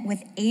covenant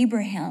with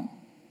Abraham.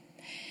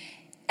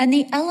 And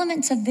the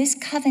elements of this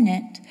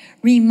covenant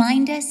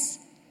remind us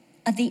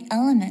of the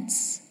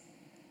elements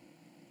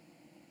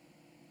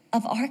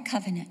of our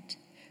covenant,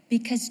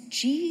 because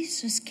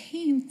Jesus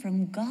came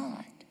from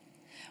God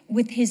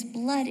with his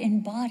blood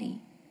and body,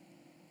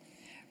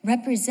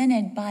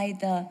 represented by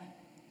the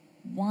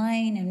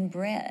wine and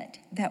bread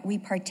that we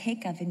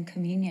partake of in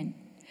communion.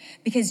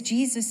 Because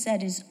Jesus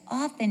said, as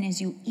often as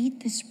you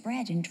eat this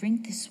bread and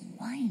drink this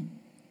wine,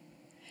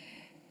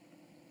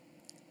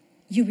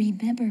 you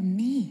remember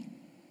me.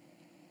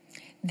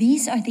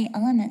 These are the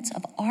elements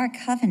of our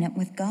covenant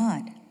with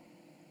God.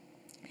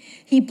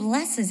 He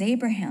blesses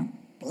Abraham.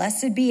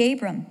 Blessed be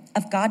Abram,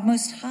 of God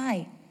Most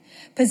High,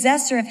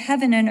 possessor of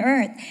heaven and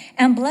earth,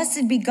 and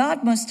blessed be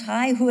God Most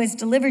High, who has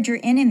delivered your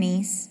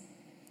enemies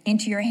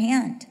into your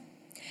hand.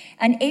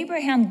 And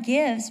Abraham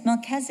gives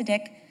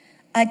Melchizedek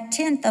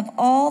 1/10 of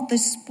all the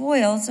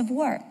spoils of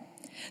war.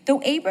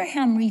 Though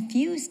Abraham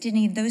refused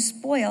any of those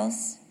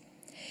spoils,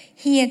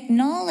 he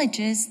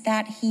acknowledges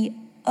that he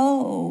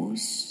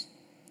owes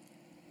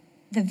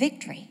the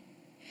victory,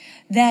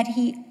 that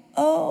he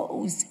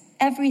owes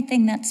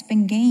everything that's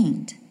been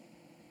gained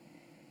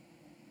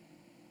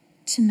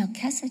to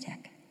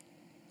Melchizedek.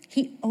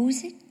 He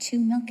owes it to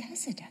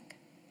Melchizedek.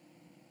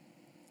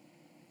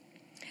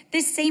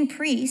 This same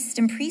priest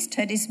and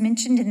priesthood is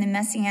mentioned in the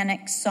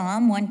Messianic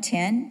Psalm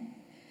 110,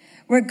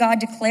 where God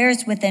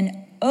declares with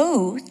an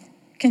oath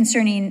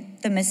concerning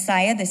the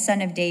Messiah, the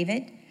son of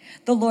David,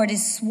 the Lord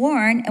has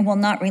sworn and will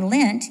not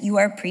relent. You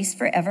are a priest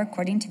forever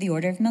according to the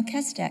order of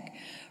Melchizedek.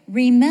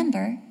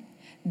 Remember,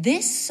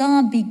 this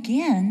psalm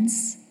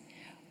begins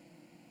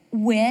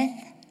with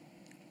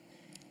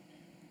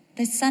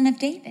the son of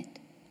David.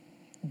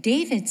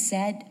 David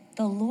said,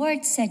 the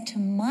Lord said to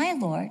my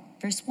Lord,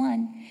 verse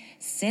 1,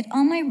 sit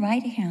on my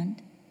right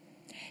hand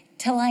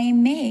till I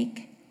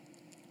make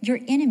your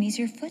enemies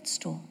your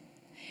footstool.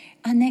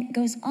 And then it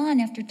goes on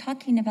after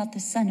talking about the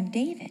son of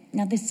David.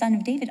 Now, the son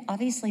of David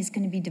obviously is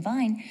going to be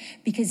divine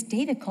because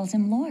David calls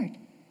him Lord.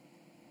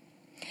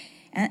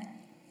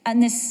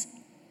 And this,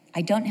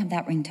 I don't have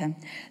that ringtone.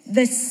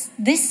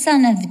 This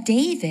son of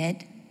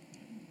David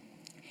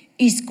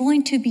is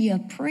going to be a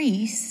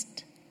priest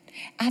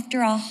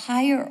after a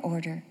higher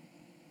order,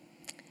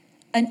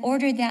 an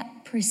order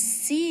that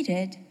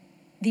preceded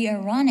the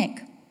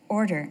Aaronic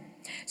order.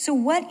 So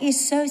what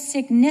is so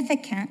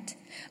significant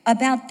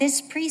about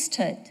this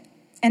priesthood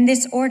and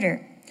this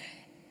order.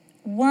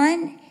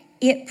 One,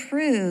 it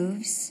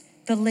proves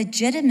the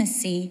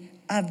legitimacy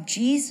of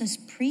Jesus'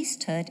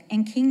 priesthood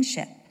and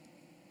kingship.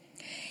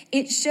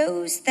 It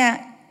shows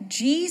that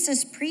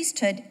Jesus'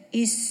 priesthood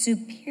is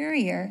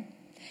superior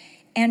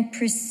and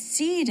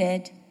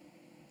came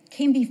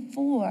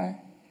before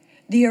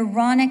the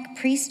Aaronic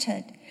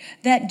priesthood,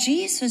 that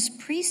Jesus'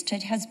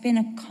 priesthood has been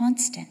a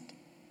constant.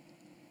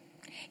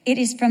 It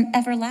is from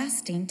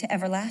everlasting to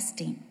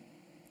everlasting.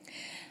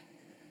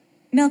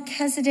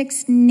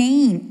 Melchizedek's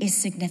name is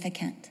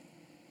significant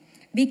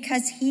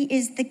because he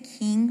is the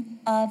king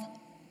of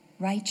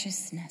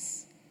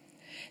righteousness.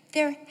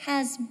 There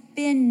has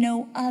been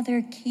no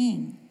other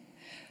king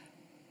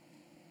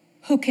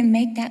who can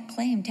make that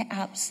claim to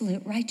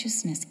absolute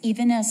righteousness.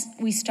 Even as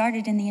we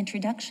started in the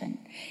introduction,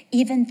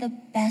 even the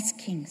best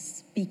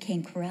kings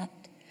became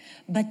corrupt.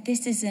 But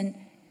this is an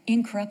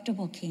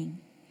incorruptible king.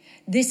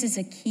 This is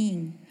a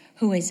king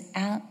who is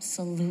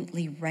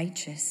absolutely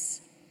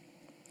righteous.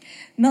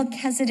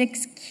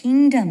 Melchizedek's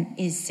kingdom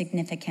is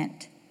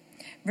significant.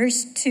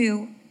 Verse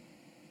 2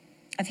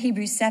 of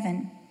Hebrews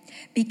 7,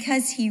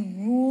 because he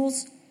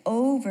rules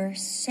over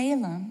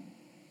Salem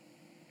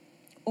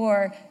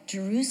or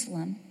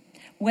Jerusalem,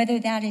 whether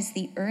that is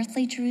the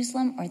earthly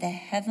Jerusalem or the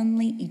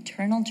heavenly,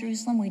 eternal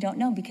Jerusalem, we don't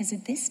know, because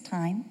at this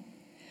time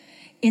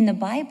in the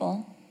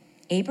Bible,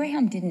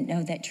 Abraham didn't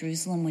know that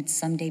Jerusalem would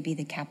someday be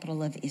the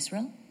capital of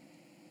Israel.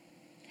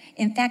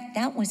 In fact,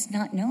 that was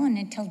not known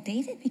until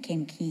David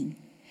became king,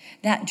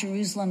 that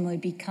Jerusalem would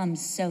become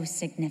so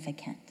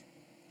significant.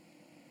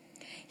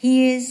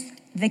 He is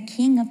the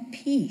King of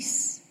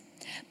peace.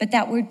 But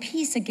that word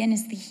peace, again,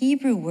 is the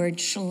Hebrew word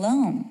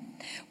shalom,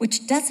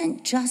 which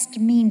doesn't just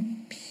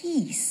mean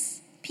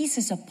peace. Peace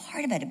is a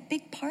part of it, a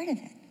big part of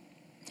it.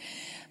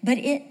 But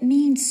it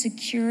means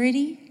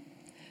security,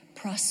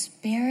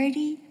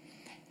 prosperity,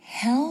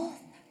 health,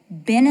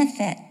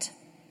 benefit.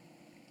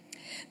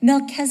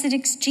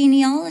 Melchizedek's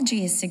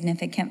genealogy is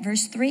significant.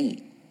 Verse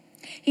 3.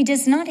 He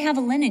does not have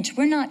a lineage.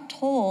 We're not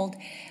told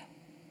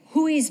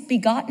who he's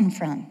begotten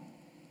from.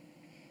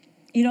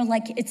 You know,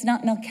 like it's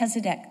not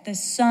Melchizedek, the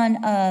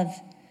son of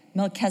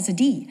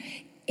Melchizedek.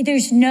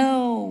 There's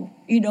no,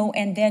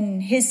 and then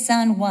his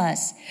son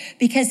was.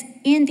 Because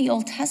in the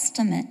Old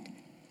Testament,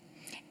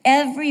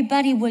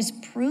 everybody was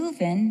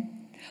proven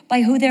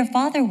by who their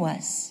father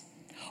was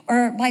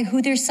or by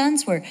who their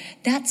sons were.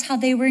 That's how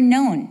they were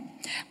known.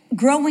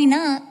 Growing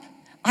up,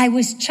 I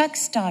was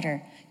Chuck's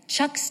daughter.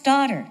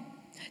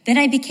 Then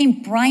I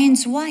became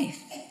Brian's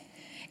wife.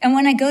 And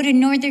when I go to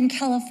Northern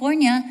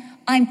California,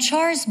 I'm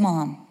Char's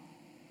mom.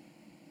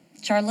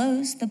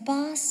 Charlo's the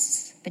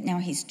boss, but now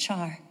he's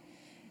Char,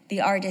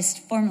 the artist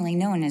formerly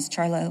known as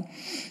Charlo.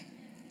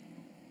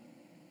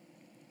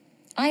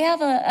 I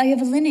have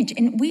a lineage,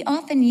 and we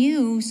often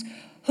use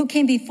who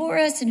came before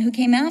us and who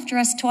came after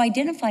us to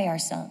identify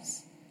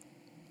ourselves.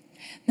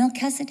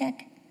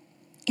 Melchizedek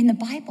in the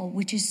Bible,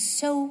 which is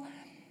so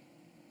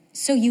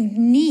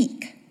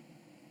unique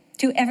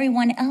to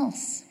everyone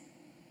else,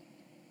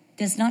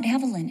 does not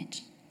have a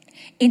lineage.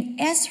 In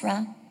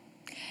Ezra,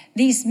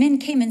 these men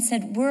came and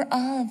said, we're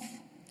of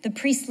the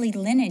priestly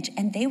lineage,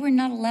 and they were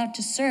not allowed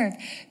to serve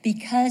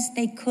because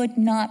they could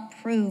not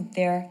prove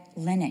their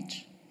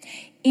lineage.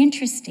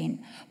 Interesting,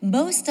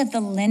 most of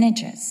the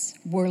lineages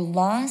were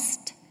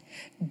lost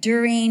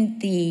during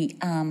the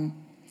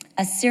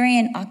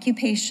Assyrian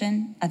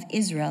occupation of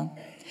Israel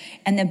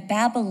and the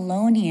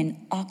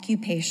Babylonian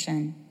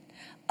occupation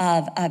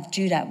of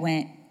Judah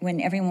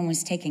when everyone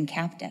was taken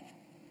captive.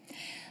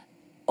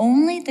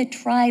 Only the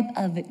tribe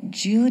of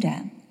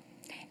Judah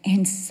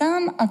and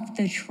some of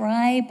the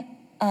tribe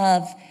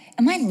of,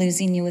 am I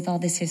losing you with all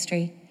this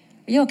history?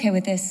 Are you okay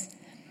with this?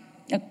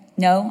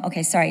 No?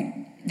 Okay,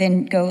 sorry.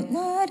 Then go,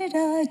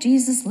 la-da-da,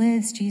 Jesus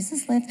lives,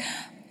 Jesus lives.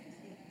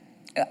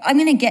 I'm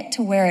going to get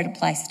to where it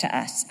applies to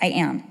us. I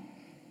am.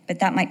 But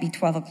that might be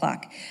 12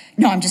 o'clock.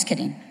 No, I'm just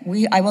kidding.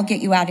 I will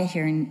get you out of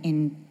here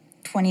in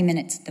 20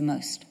 minutes at the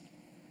most.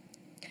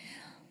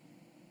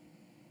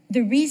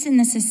 The reason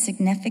this is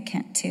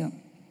significant, too,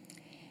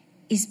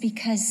 is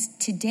because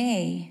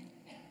today,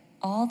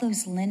 all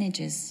those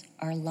lineages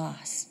are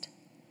lost.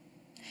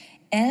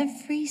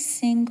 Every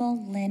single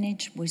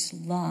lineage was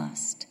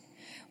lost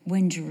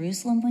when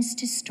Jerusalem was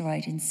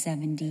destroyed in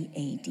 70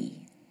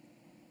 AD.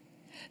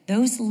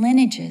 Those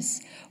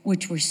lineages,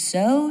 which were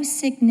so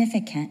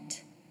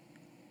significant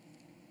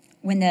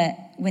when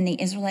the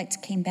Israelites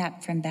came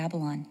back from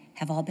Babylon,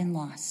 have all been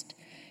lost.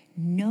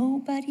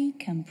 Nobody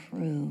can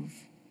prove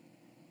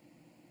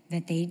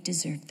that they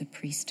deserve the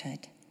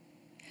priesthood.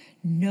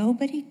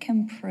 Nobody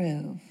can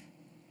prove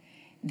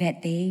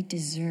that they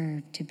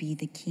deserve to be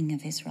the king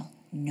of Israel.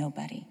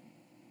 Nobody.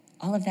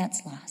 All of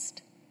that's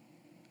lost.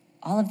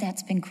 All of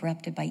that's been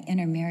corrupted by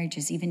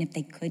intermarriages, even if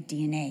they could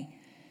DNA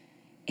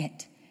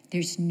it.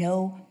 There's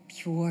no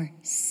pure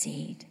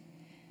seed.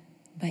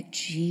 But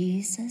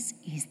Jesus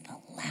is the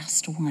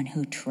last one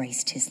who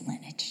traced his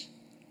lineage.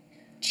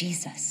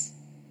 Jesus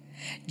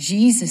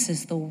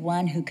is the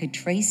one who could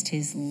trace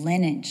his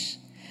lineage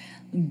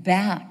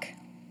back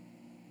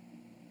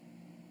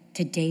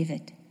to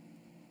David,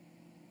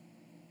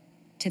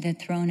 to the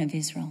throne of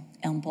Israel.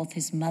 On both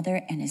his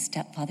mother and his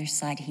stepfather's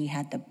side, he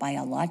had the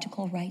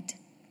biological right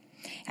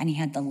and he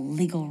had the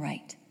legal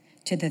right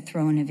to the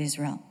throne of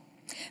Israel.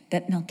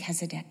 But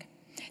Melchizedek,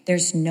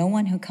 there's no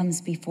one who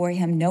comes before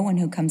him, no one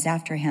who comes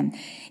after him.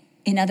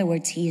 In other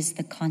words, he is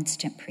the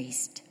constant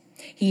priest.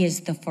 He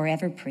is the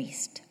forever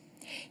priest.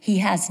 He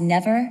has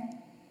never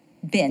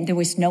been, there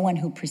was no one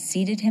who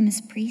preceded him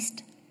as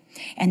priest,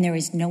 and there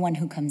is no one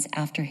who comes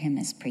after him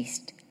as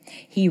priest.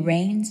 He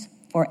reigns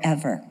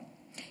forever.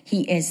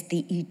 He is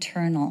the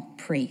eternal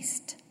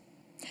priest.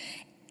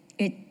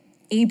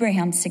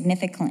 Abraham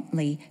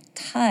significantly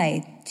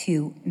tied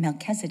to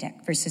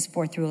Melchizedek, verses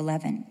 4 through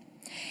 11.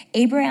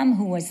 Abraham,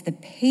 who was the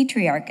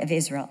patriarch of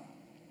Israel,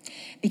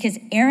 because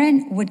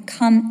Aaron would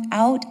come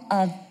out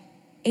of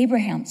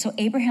Abraham. So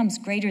Abraham's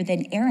greater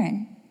than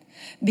Aaron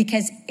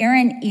because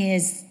Aaron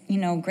is,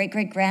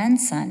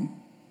 great-great-grandson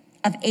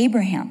of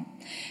Abraham.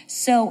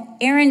 So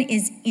Aaron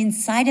is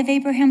inside of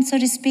Abraham, so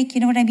to speak.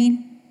 You know what I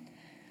mean?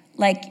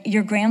 Like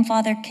your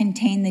grandfather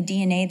contained the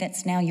DNA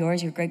that's now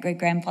yours, your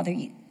great-great-grandfather.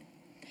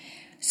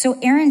 So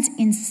Aaron's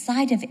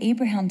inside of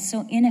Abraham.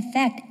 So in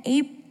effect,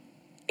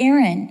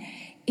 Aaron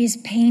is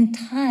paying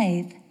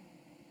tithe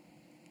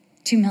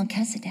to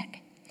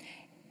Melchizedek.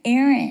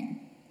 Aaron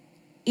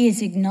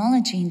is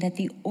acknowledging that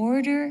the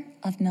order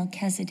of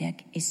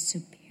Melchizedek is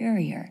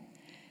superior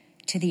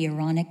to the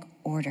Aaronic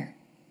order.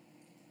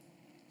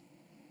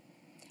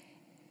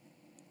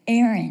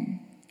 Aaron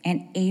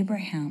and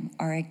Abraham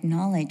are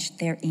acknowledged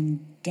their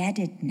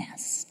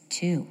indebtedness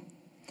too.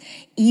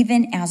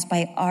 Even as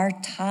by our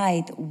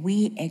tithe,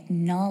 we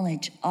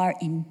acknowledge our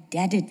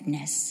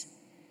indebtedness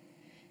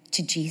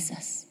to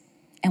Jesus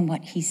and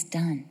what he's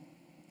done.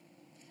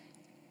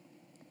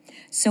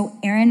 So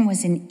Aaron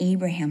was in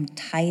Abraham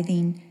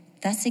tithing,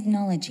 thus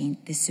acknowledging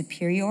the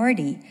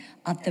superiority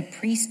of the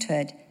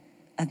priesthood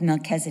of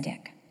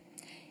Melchizedek.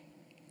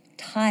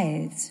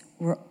 Tithes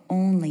were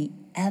only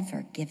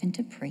ever given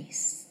to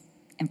priests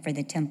and for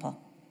the temple.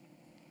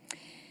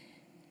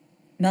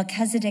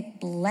 Melchizedek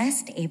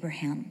blessed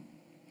Abraham,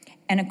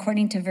 and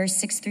according to verse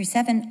 6 through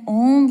 7,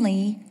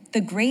 only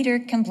the greater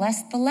can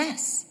bless the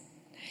less.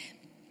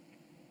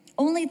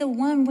 Only the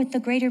one with the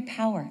greater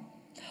power.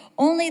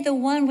 Only the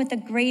one with the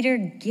greater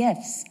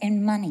gifts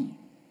and money.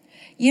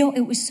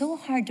 It was so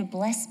hard to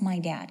bless my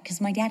dad because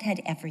my dad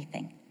had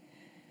everything.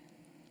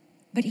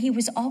 But he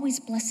was always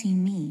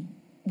blessing me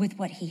with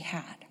what he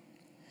had.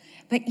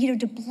 But,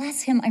 to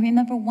bless him, I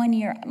remember one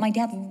year, my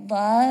dad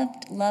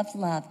loved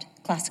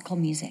classical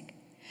music.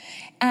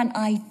 And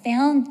I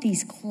found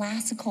these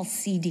classical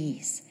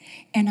CDs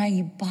and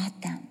I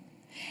bought them.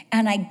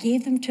 And I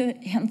gave them to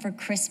him for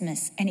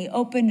Christmas. And he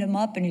opened them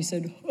up and he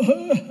said,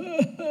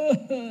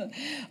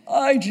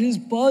 I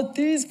just bought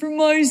these for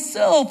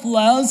myself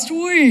last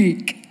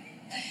week.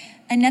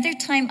 Another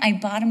time I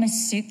bought him a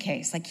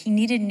suitcase. Like he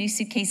needed new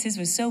suitcases,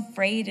 was so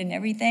frayed and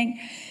everything.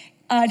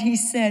 And he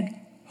said,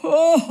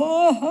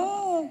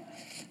 I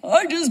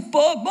just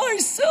bought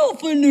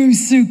myself a new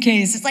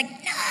suitcase. It's like,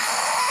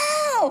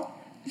 no,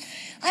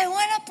 I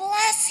want to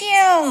bless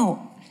you.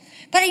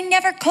 But he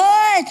never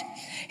could.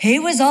 He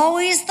was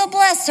always the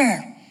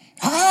blesser.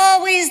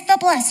 Always the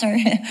blesser.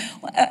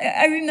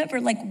 I remember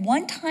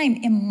one time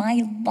in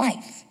my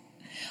life,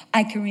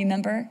 I can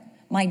remember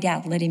my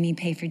dad letting me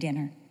pay for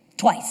dinner.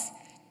 Twice.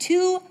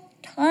 2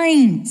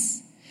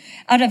 times.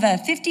 Out of a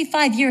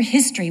 55-year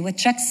history with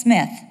Chuck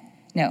Smith.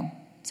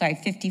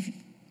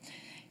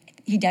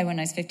 He died when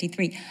I was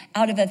 53.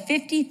 Out of a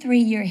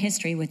 53-year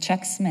history with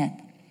Chuck Smith,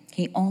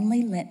 he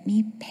only let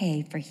me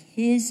pay for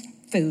his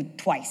food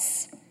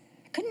twice.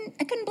 I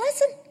couldn't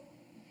bless him.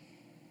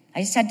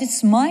 I just had to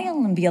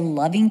smile and be a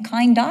loving,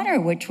 kind daughter,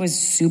 which was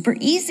super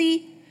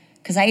easy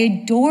because I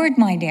adored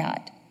my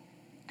dad.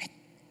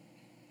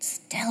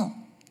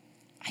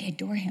 I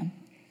adore him.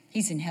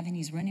 He's in heaven.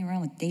 He's running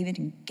around with David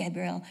and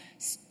Gabriel.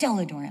 Still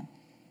adore him.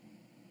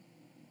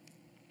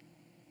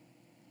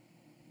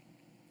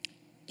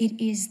 It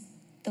is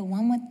the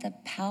one with the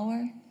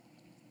power,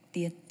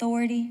 the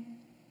authority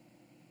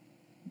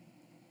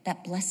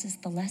that blesses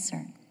the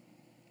lesser.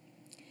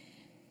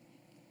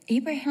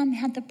 Abraham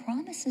had the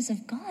promises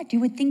of God. You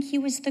would think he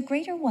was the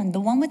greater one. The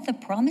one with the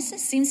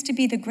promises seems to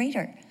be the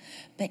greater.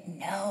 But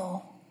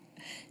no,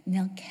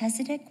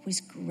 Melchizedek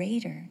was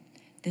greater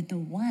than the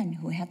one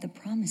who had the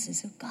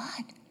promises of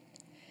God.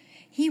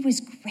 He was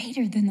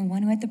greater than the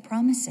one who had the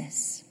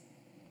promises.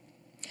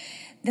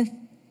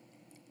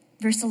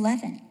 Verse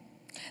 11,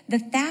 the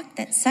fact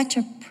that such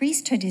a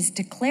priesthood is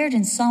declared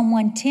in Psalm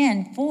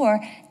 110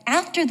 for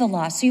after the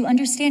law. So you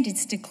understand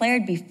it's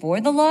declared before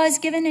the law is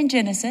given in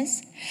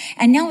Genesis.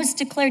 And now it's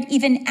declared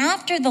even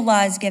after the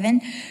law is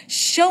given,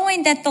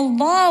 showing that the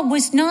law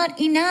was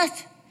not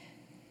enough.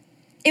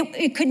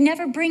 It could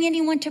never bring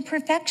anyone to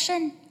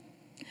perfection.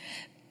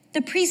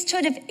 The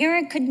priesthood of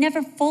Aaron could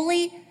never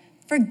fully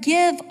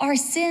forgive our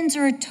sins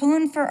or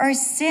atone for our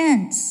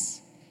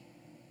sins.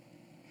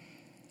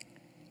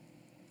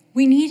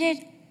 We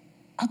needed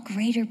a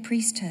greater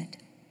priesthood.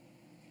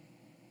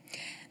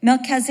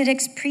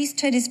 Melchizedek's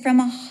priesthood is from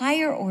a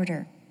higher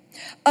order,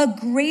 a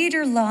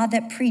greater law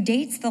that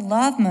predates the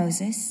law of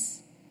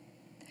Moses,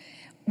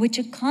 which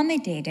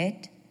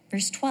accommodated,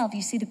 verse 12,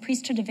 you see the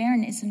priesthood of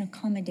Aaron is an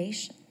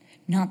accommodation,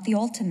 not the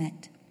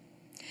ultimate.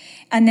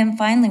 And then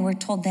finally, we're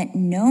told that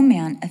no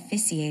man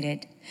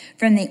officiated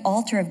from the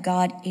altar of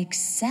God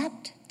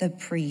except the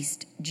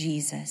priest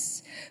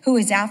Jesus, who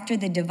is after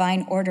the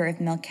divine order of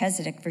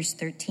Melchizedek, verse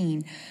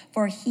 13.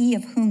 For he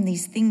of whom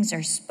these things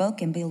are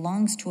spoken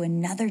belongs to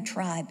another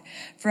tribe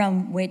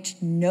from which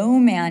no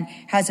man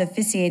has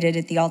officiated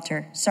at the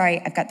altar. Sorry,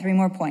 I've got 3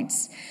 more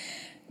points.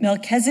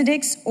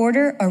 Melchizedek's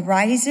order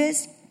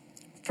arises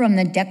from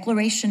the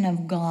declaration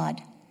of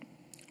God,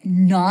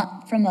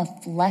 not from a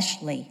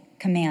fleshly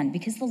command,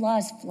 because the law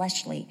is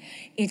fleshly.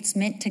 It's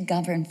meant to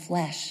govern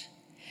flesh.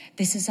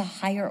 This is a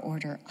higher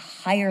order, a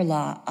higher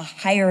law, a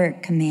higher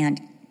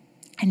command,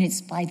 and it's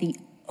by the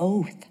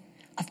oath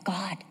of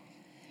God.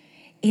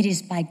 It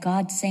is by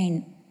God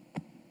saying,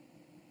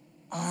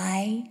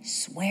 I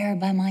swear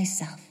by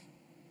myself.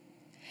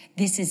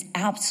 This is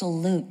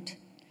absolute.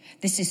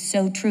 This is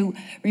so true.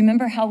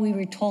 Remember how we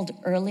were told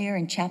earlier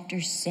in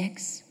chapter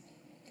 6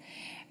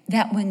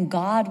 that when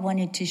God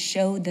wanted to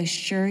show the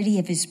surety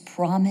of his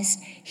promise,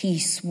 he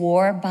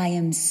swore by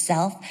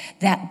himself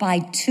that by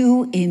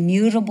 2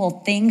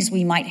 immutable things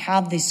we might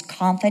have this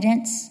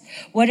confidence.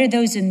 What are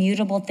those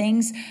immutable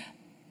things?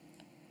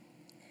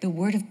 The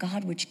word of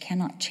God, which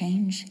cannot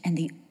change, and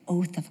the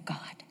oath of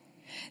God.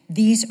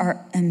 These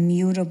are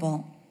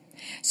immutable.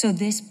 So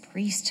this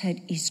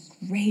priesthood is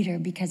greater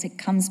because it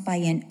comes by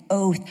an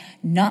oath,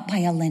 not by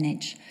a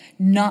lineage,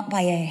 not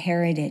by a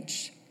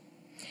heritage.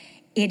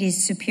 It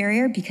is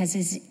superior because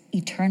it's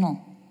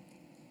eternal.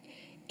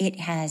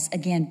 It has,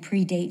 again,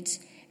 predates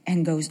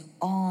and goes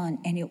on,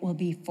 and it will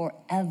be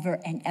forever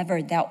and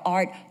ever. Thou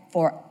art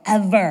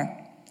forever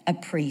a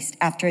priest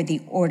after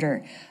the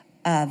order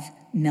of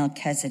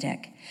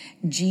Melchizedek.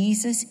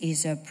 Jesus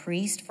is a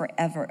priest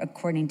forever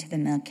according to the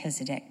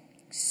Melchizedek.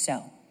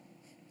 So,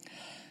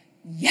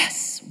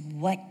 yes,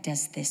 what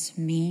does this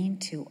mean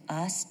to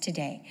us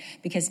today?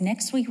 Because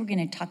next week we're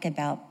going to talk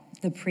about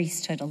the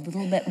priesthood a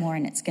little bit more,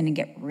 and it's going to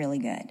get really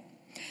good.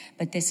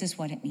 But this is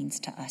what it means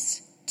to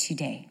us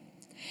today.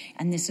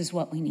 And this is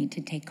what we need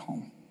to take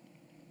home.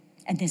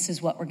 And this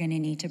is what we're going to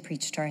need to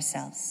preach to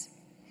ourselves.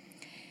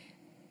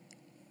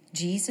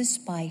 Jesus,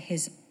 by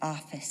his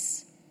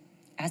office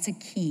as a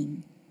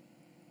king,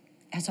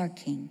 as our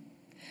king,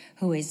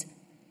 who is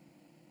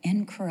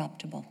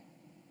incorruptible,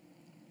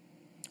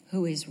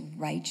 who is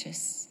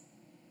righteous,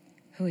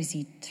 who is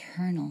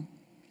eternal,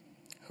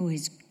 who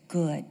is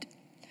good,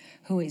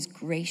 who is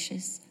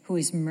gracious, who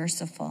is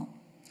merciful,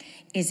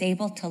 is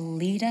able to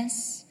lead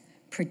us,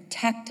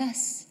 protect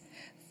us,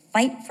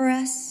 fight for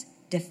us,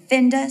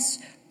 defend us,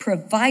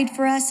 provide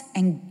for us,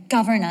 and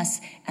govern us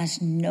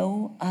as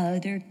no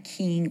other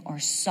king or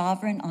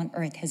sovereign on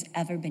earth has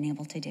ever been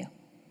able to do.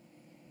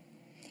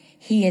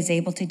 He is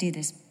able to do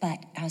this,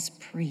 but as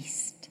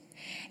priest,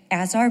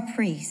 as our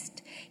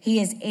priest, he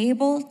is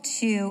able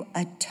to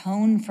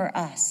atone for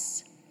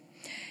us.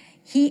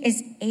 He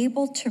is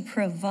able to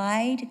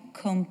provide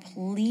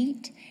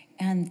complete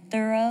and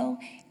thorough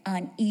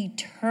and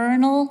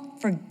eternal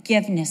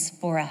forgiveness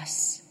for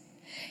us.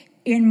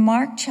 In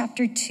Mark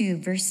chapter 2,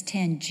 verse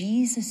 10,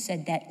 Jesus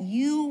said that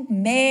you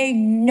may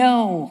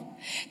know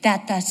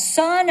that the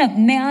Son of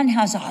Man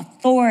has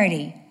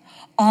authority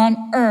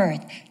on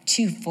earth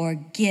to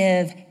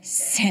forgive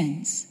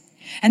sins.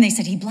 And they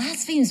said, he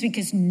blasphemes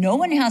because no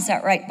one has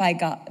that right by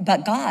God,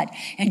 but God.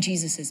 And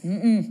Jesus says,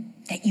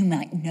 that you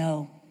might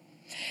know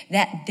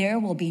that there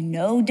will be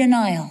no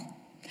denial.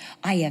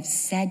 I have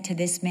said to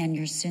this man,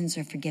 your sins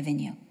are forgiven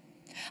you.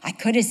 I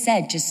could have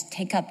said, just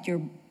take up your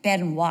bed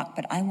and walk,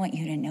 but I want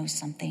you to know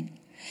something,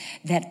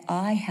 that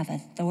I have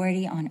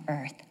authority on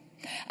earth,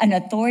 an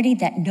authority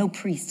that no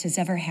priest has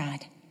ever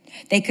had.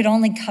 They could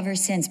only cover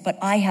sins, but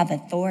I have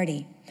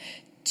authority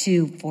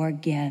to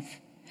forgive,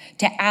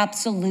 to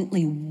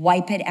absolutely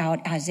wipe it out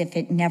as if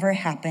it never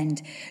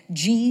happened.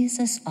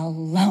 Jesus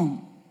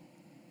alone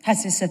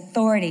has this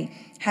authority,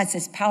 has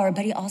this power,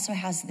 but he also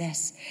has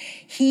this.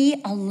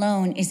 He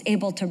alone is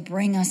able to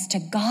bring us to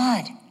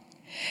God.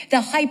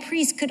 The high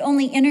priest could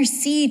only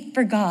intercede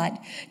for God,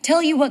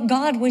 tell you what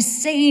God was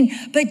saying,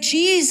 but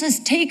Jesus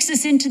takes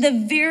us into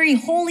the very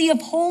holy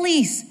of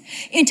holies,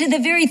 into the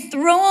very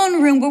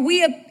throne room where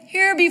we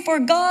appear before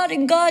God,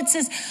 and God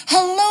says,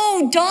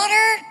 hello,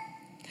 daughter.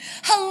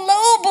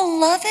 Hello,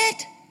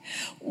 beloved.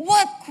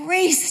 What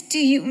grace do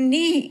you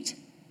need?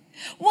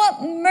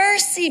 What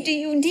mercy do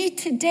you need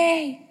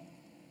today?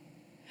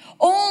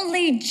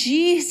 Only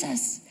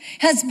Jesus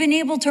has been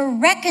able to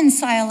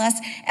reconcile us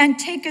and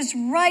take us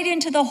right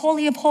into the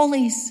Holy of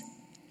Holies,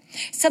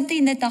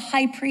 something that the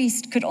high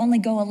priest could only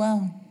go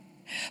alone.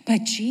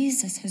 But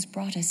Jesus has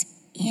brought us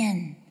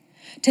in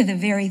to the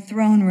very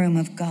throne room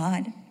of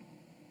God.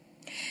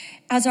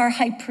 As our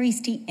high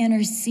priest, he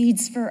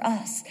intercedes for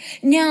us.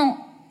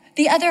 Now,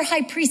 The other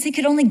high priest, he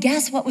could only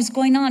guess what was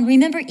going on.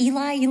 Remember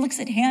Eli? He looks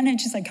at Hannah and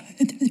she's like,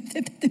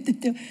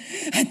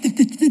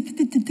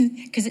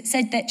 because it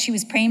said that she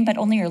was praying, but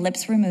only her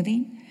lips were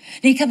moving.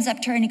 And he comes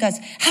up to her and he goes,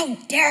 how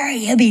dare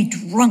you be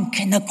drunk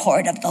in the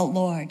court of the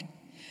Lord?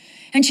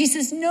 And she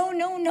says, no,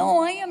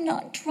 I am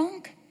not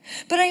drunk,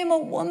 but I am a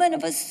woman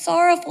of a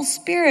sorrowful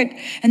spirit.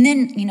 And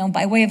then,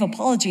 by way of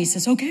apology, he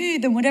says, okay,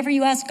 then whatever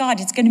you ask God,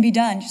 it's going to be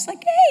done. She's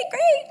like, hey,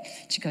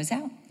 great. She goes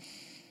out.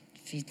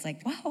 She's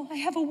like, wow, I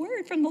have a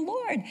word from the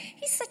Lord.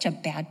 He's such a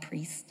bad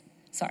priest.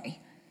 Sorry.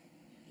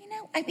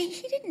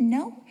 He didn't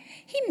know.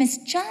 He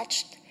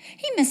misjudged.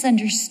 He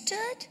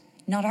misunderstood.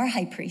 Not our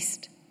high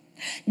priest.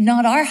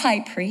 Not our high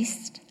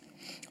priest.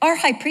 Our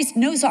high priest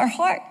knows our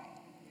heart.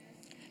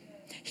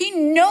 He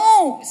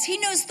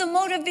knows the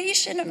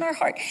motivation in our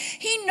heart.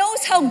 He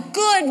knows how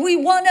good we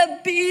want to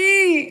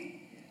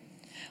be.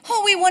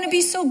 Oh, we want to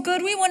be so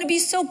good. We want to be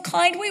so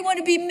kind. We want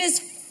to be Miss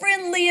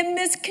Friendly and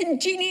Miss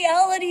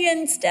Congeniality.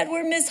 Instead,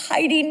 we're Miss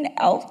Hiding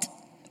Out.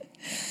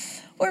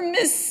 We're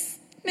Miss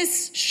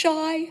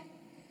Shy.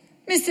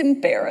 Miss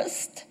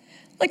Embarrassed.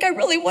 Like I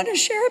really want to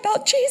share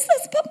about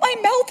Jesus, but my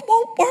mouth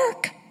won't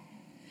work.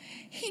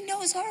 He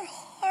knows our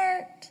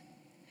heart.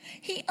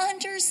 He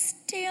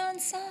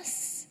understands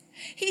us.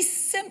 He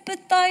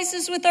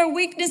sympathizes with our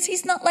weakness.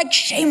 He's not like,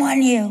 shame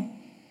on you.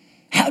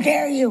 How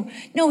dare you?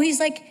 No, he's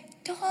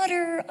like,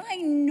 daughter, I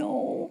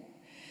know.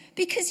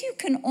 Because you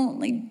can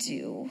only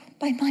do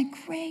by my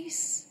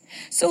grace.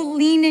 So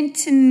lean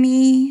into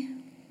me.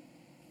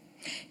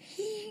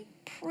 He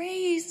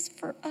prays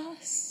for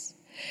us.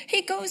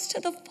 He goes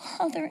to the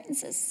Father and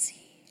says,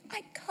 see,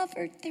 I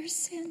covered their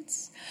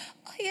sins.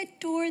 I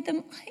adored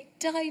them. I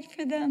died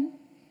for them.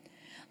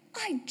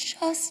 I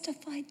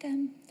justified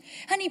them.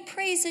 And he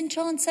prays in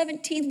John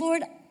 17,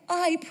 Lord,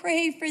 I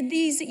pray for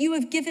these that you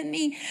have given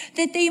me,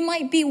 that they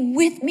might be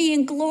with me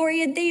in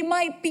glory, and they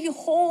might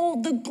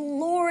behold the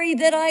glory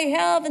that I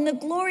have and the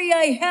glory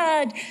I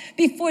had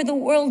before the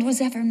world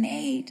was ever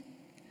made.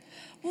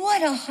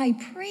 What a high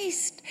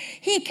priest.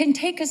 He can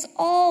take us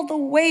all the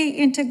way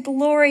into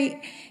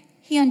glory.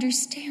 He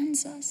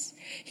understands us.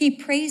 He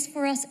prays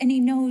for us, and he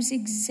knows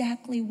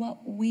exactly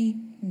what we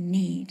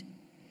need.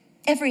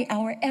 Every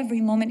hour, every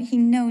moment, he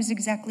knows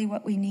exactly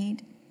what we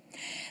need.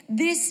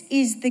 This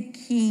is the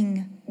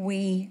king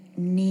we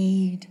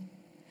need.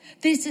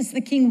 This is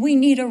the king. We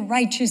need a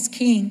righteous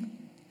king.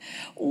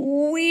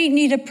 We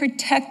need a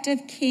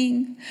protective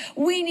king.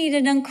 We need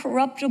an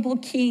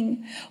uncorruptible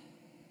king.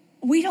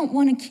 We don't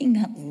want a king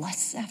that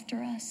lusts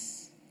after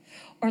us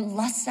or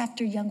lusts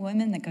after young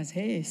women that goes,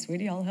 hey,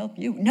 sweetie, I'll help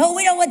you. No,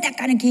 we don't want that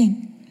kind of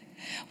king.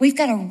 We've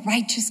got a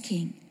righteous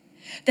king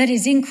that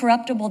is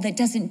incorruptible, that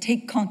doesn't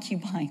take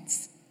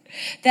concubines,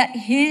 that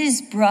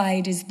his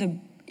bride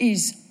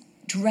is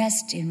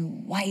dressed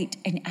in white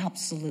and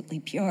absolutely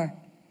pure.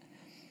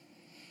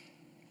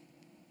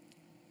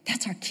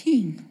 That's our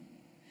king.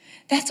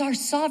 That's our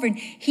sovereign.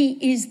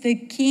 He is the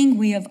king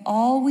we have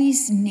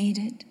always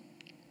needed.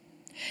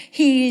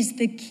 He is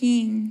the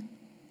king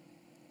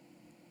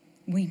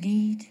we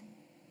need.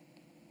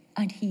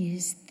 And he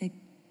is the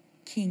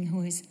king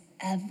who is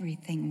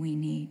everything we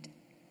need.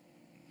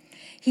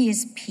 He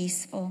is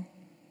peaceful.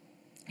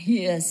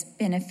 He is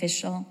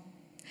beneficial.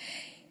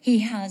 He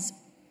has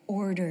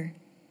order,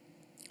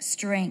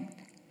 strength,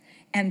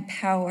 and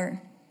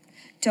power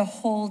to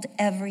hold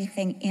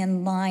everything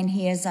in line.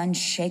 He is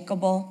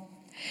unshakable.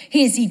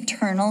 He is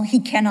eternal. He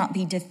cannot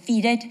be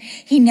defeated.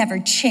 He never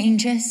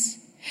changes.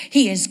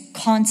 He is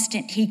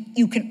constant.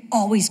 You can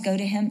always go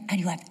to him and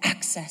you have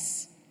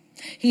access.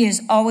 He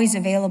is always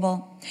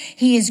available.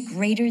 He is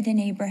greater than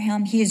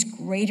Abraham. He is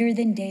greater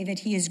than David.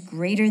 He is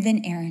greater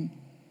than Aaron.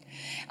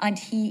 And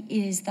he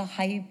is the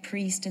high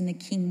priest and the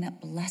king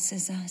that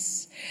blesses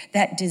us,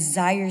 that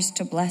desires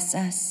to bless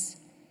us.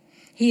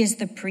 He is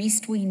the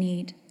priest we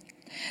need.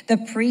 The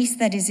priest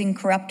that is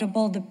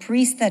incorruptible, the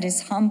priest that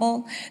is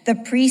humble, the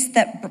priest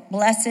that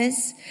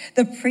blesses,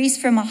 the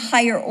priest from a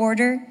higher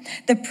order,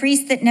 the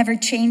priest that never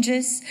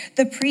changes,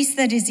 the priest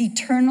that is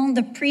eternal,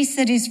 the priest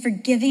that is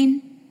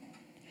forgiving,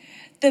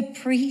 the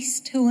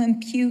priest who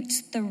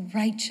imputes the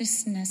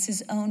righteousness,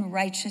 his own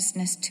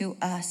righteousness to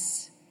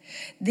us.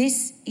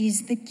 This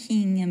is the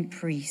king and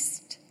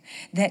priest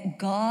that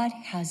God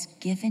has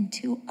given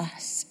to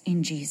us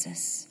in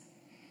Jesus.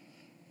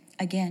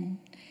 Again,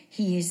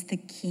 he is the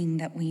king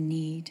that we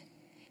need.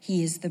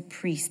 He is the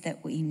priest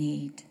that we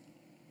need.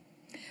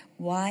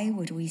 Why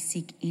would we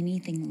seek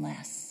anything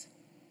less?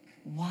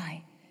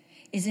 Why?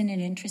 Isn't it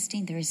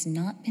interesting? There has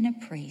not been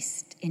a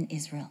priest in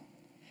Israel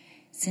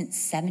since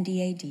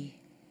 70 AD.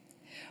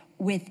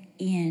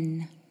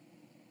 Within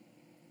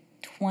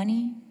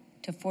 20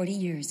 to 40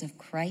 years of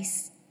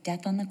Christ's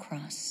death on the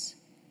cross,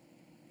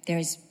 there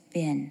has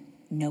been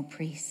no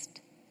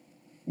priest,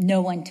 no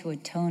one to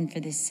atone for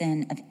the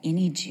sin of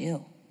any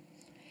Jew.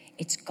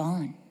 It's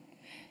gone.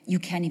 You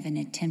can't even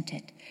attempt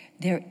it.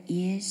 There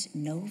is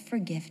no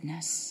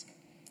forgiveness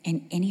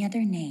in any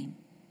other name,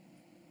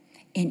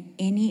 in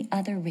any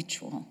other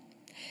ritual,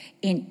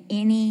 in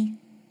any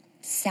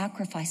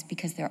sacrifice,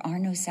 because there are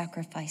no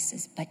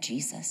sacrifices but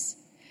Jesus.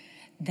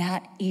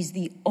 That is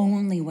the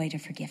only way to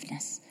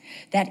forgiveness.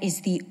 That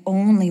is the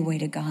only way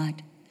to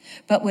God.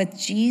 But with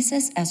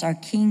Jesus as our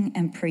King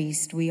and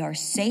priest, we are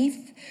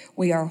safe,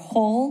 we are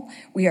whole,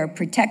 we are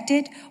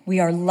protected, we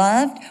are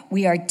loved,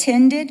 we are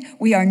tended,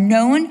 we are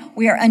known,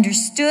 we are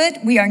understood,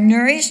 we are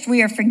nourished,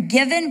 we are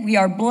forgiven, we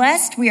are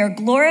blessed, we are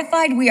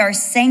glorified, we are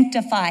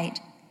sanctified.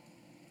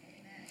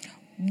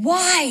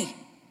 Why?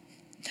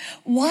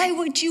 Why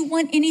would you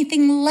want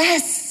anything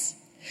less?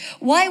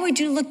 Why would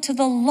you look to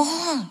the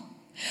law?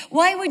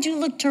 Why would you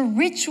look to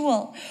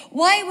ritual?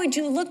 Why would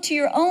you look to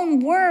your own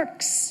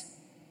works?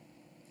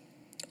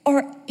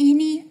 Or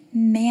any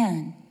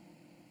man,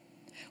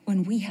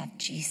 when we have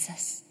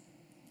Jesus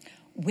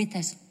with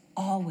us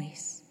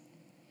always,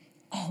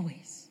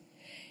 always.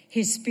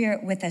 His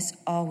Spirit with us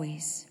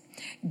always.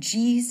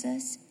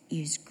 Jesus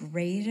is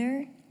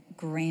greater,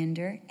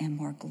 grander, and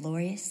more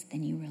glorious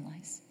than you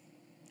realize.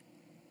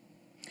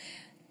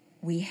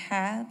 We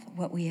have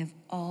what we have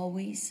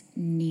always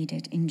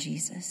needed in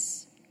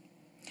Jesus.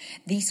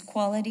 These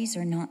qualities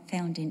are not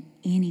found in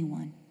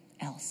anyone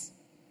else.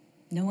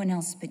 No one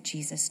else but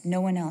Jesus.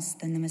 No one else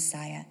than the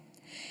Messiah.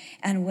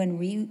 And when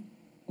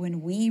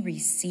we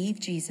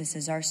receive Jesus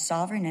as our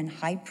sovereign and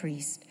high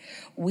priest,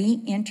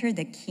 we enter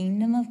the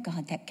kingdom of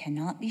God that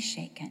cannot be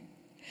shaken.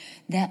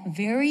 That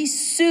very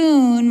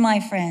soon, my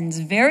friends,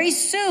 very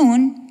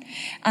soon,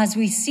 as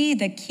we see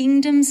the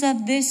kingdoms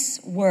of this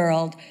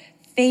world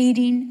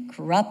fading,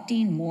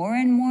 corrupting more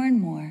and more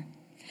and more,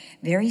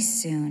 very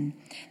soon,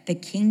 the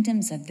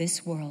kingdoms of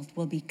this world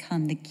will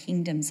become the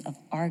kingdoms of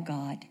our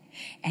God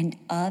and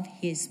of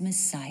his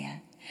Messiah,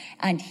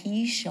 and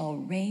he shall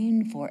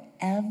reign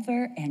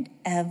forever and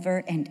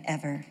ever and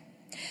ever.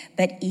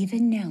 But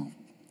even now,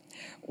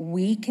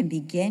 we can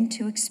begin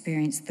to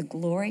experience the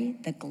glory,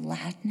 the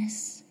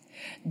gladness,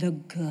 the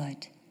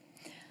good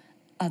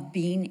of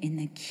being in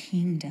the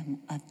kingdom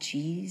of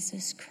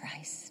Jesus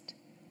Christ.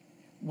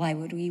 Why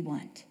would we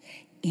want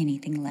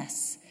anything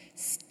less?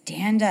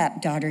 Stand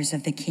up, daughters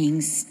of the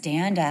King,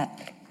 stand up.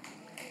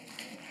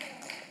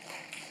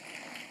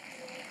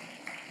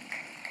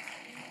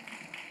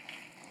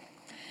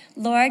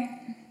 Lord,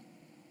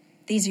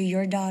 these are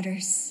your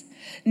daughters.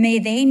 May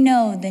they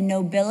know the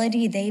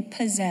nobility they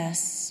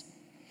possess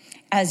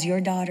as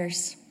your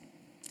daughters.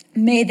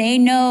 May they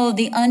know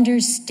the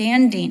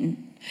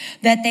understanding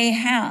that they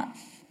have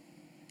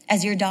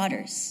as your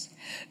daughters.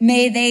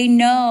 May they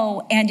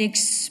know and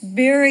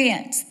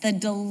experience the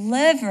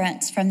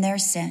deliverance from their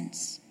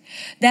sins,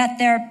 that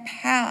their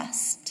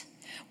past,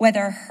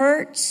 whether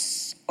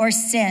hurts or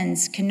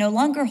sins, can no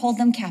longer hold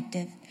them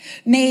captive.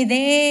 May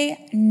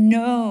they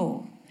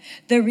know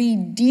the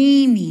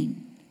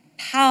redeeming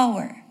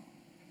power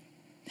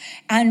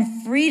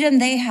and freedom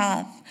they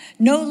have,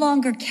 no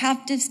longer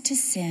captives to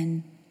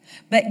sin,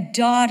 but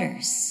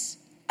daughters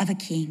of a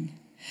king.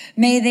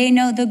 May they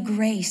know the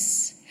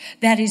grace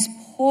that is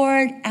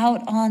poured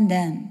out on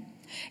them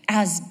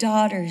as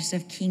daughters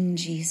of King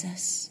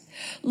Jesus.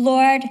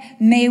 Lord,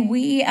 may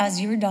we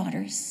as your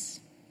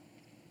daughters,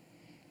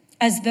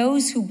 as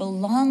those who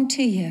belong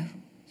to you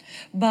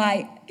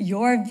by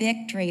your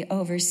victory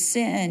over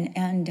sin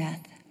and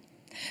death,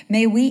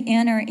 may we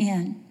enter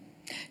in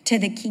to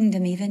the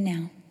kingdom even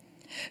now.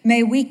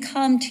 May we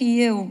come to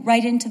you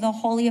right into the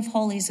Holy of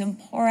Holies and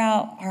pour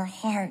out our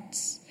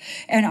hearts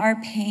and our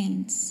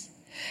pains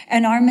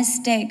and our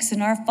mistakes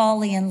and our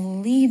folly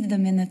and leave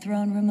them in the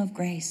throne room of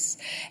grace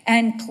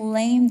and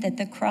claim that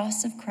the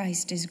cross of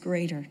Christ is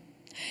greater.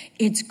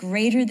 It's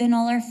greater than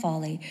all our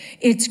folly.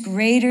 It's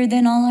greater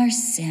than all our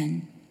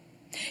sin.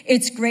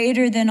 It's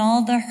greater than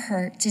all the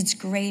hurts. It's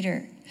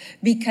greater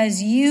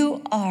because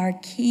you are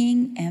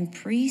King and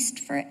priest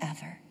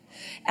forever,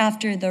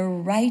 after the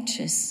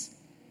righteous,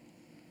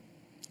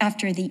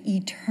 after the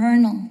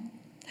eternal,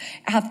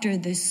 after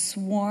the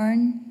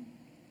sworn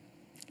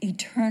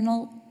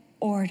eternal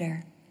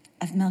order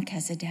of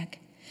Melchizedek.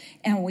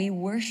 And we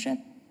worship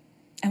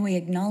and we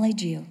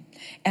acknowledge you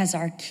as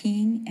our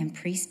King and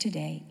priest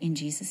today in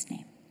Jesus'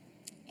 name.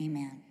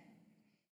 Amen.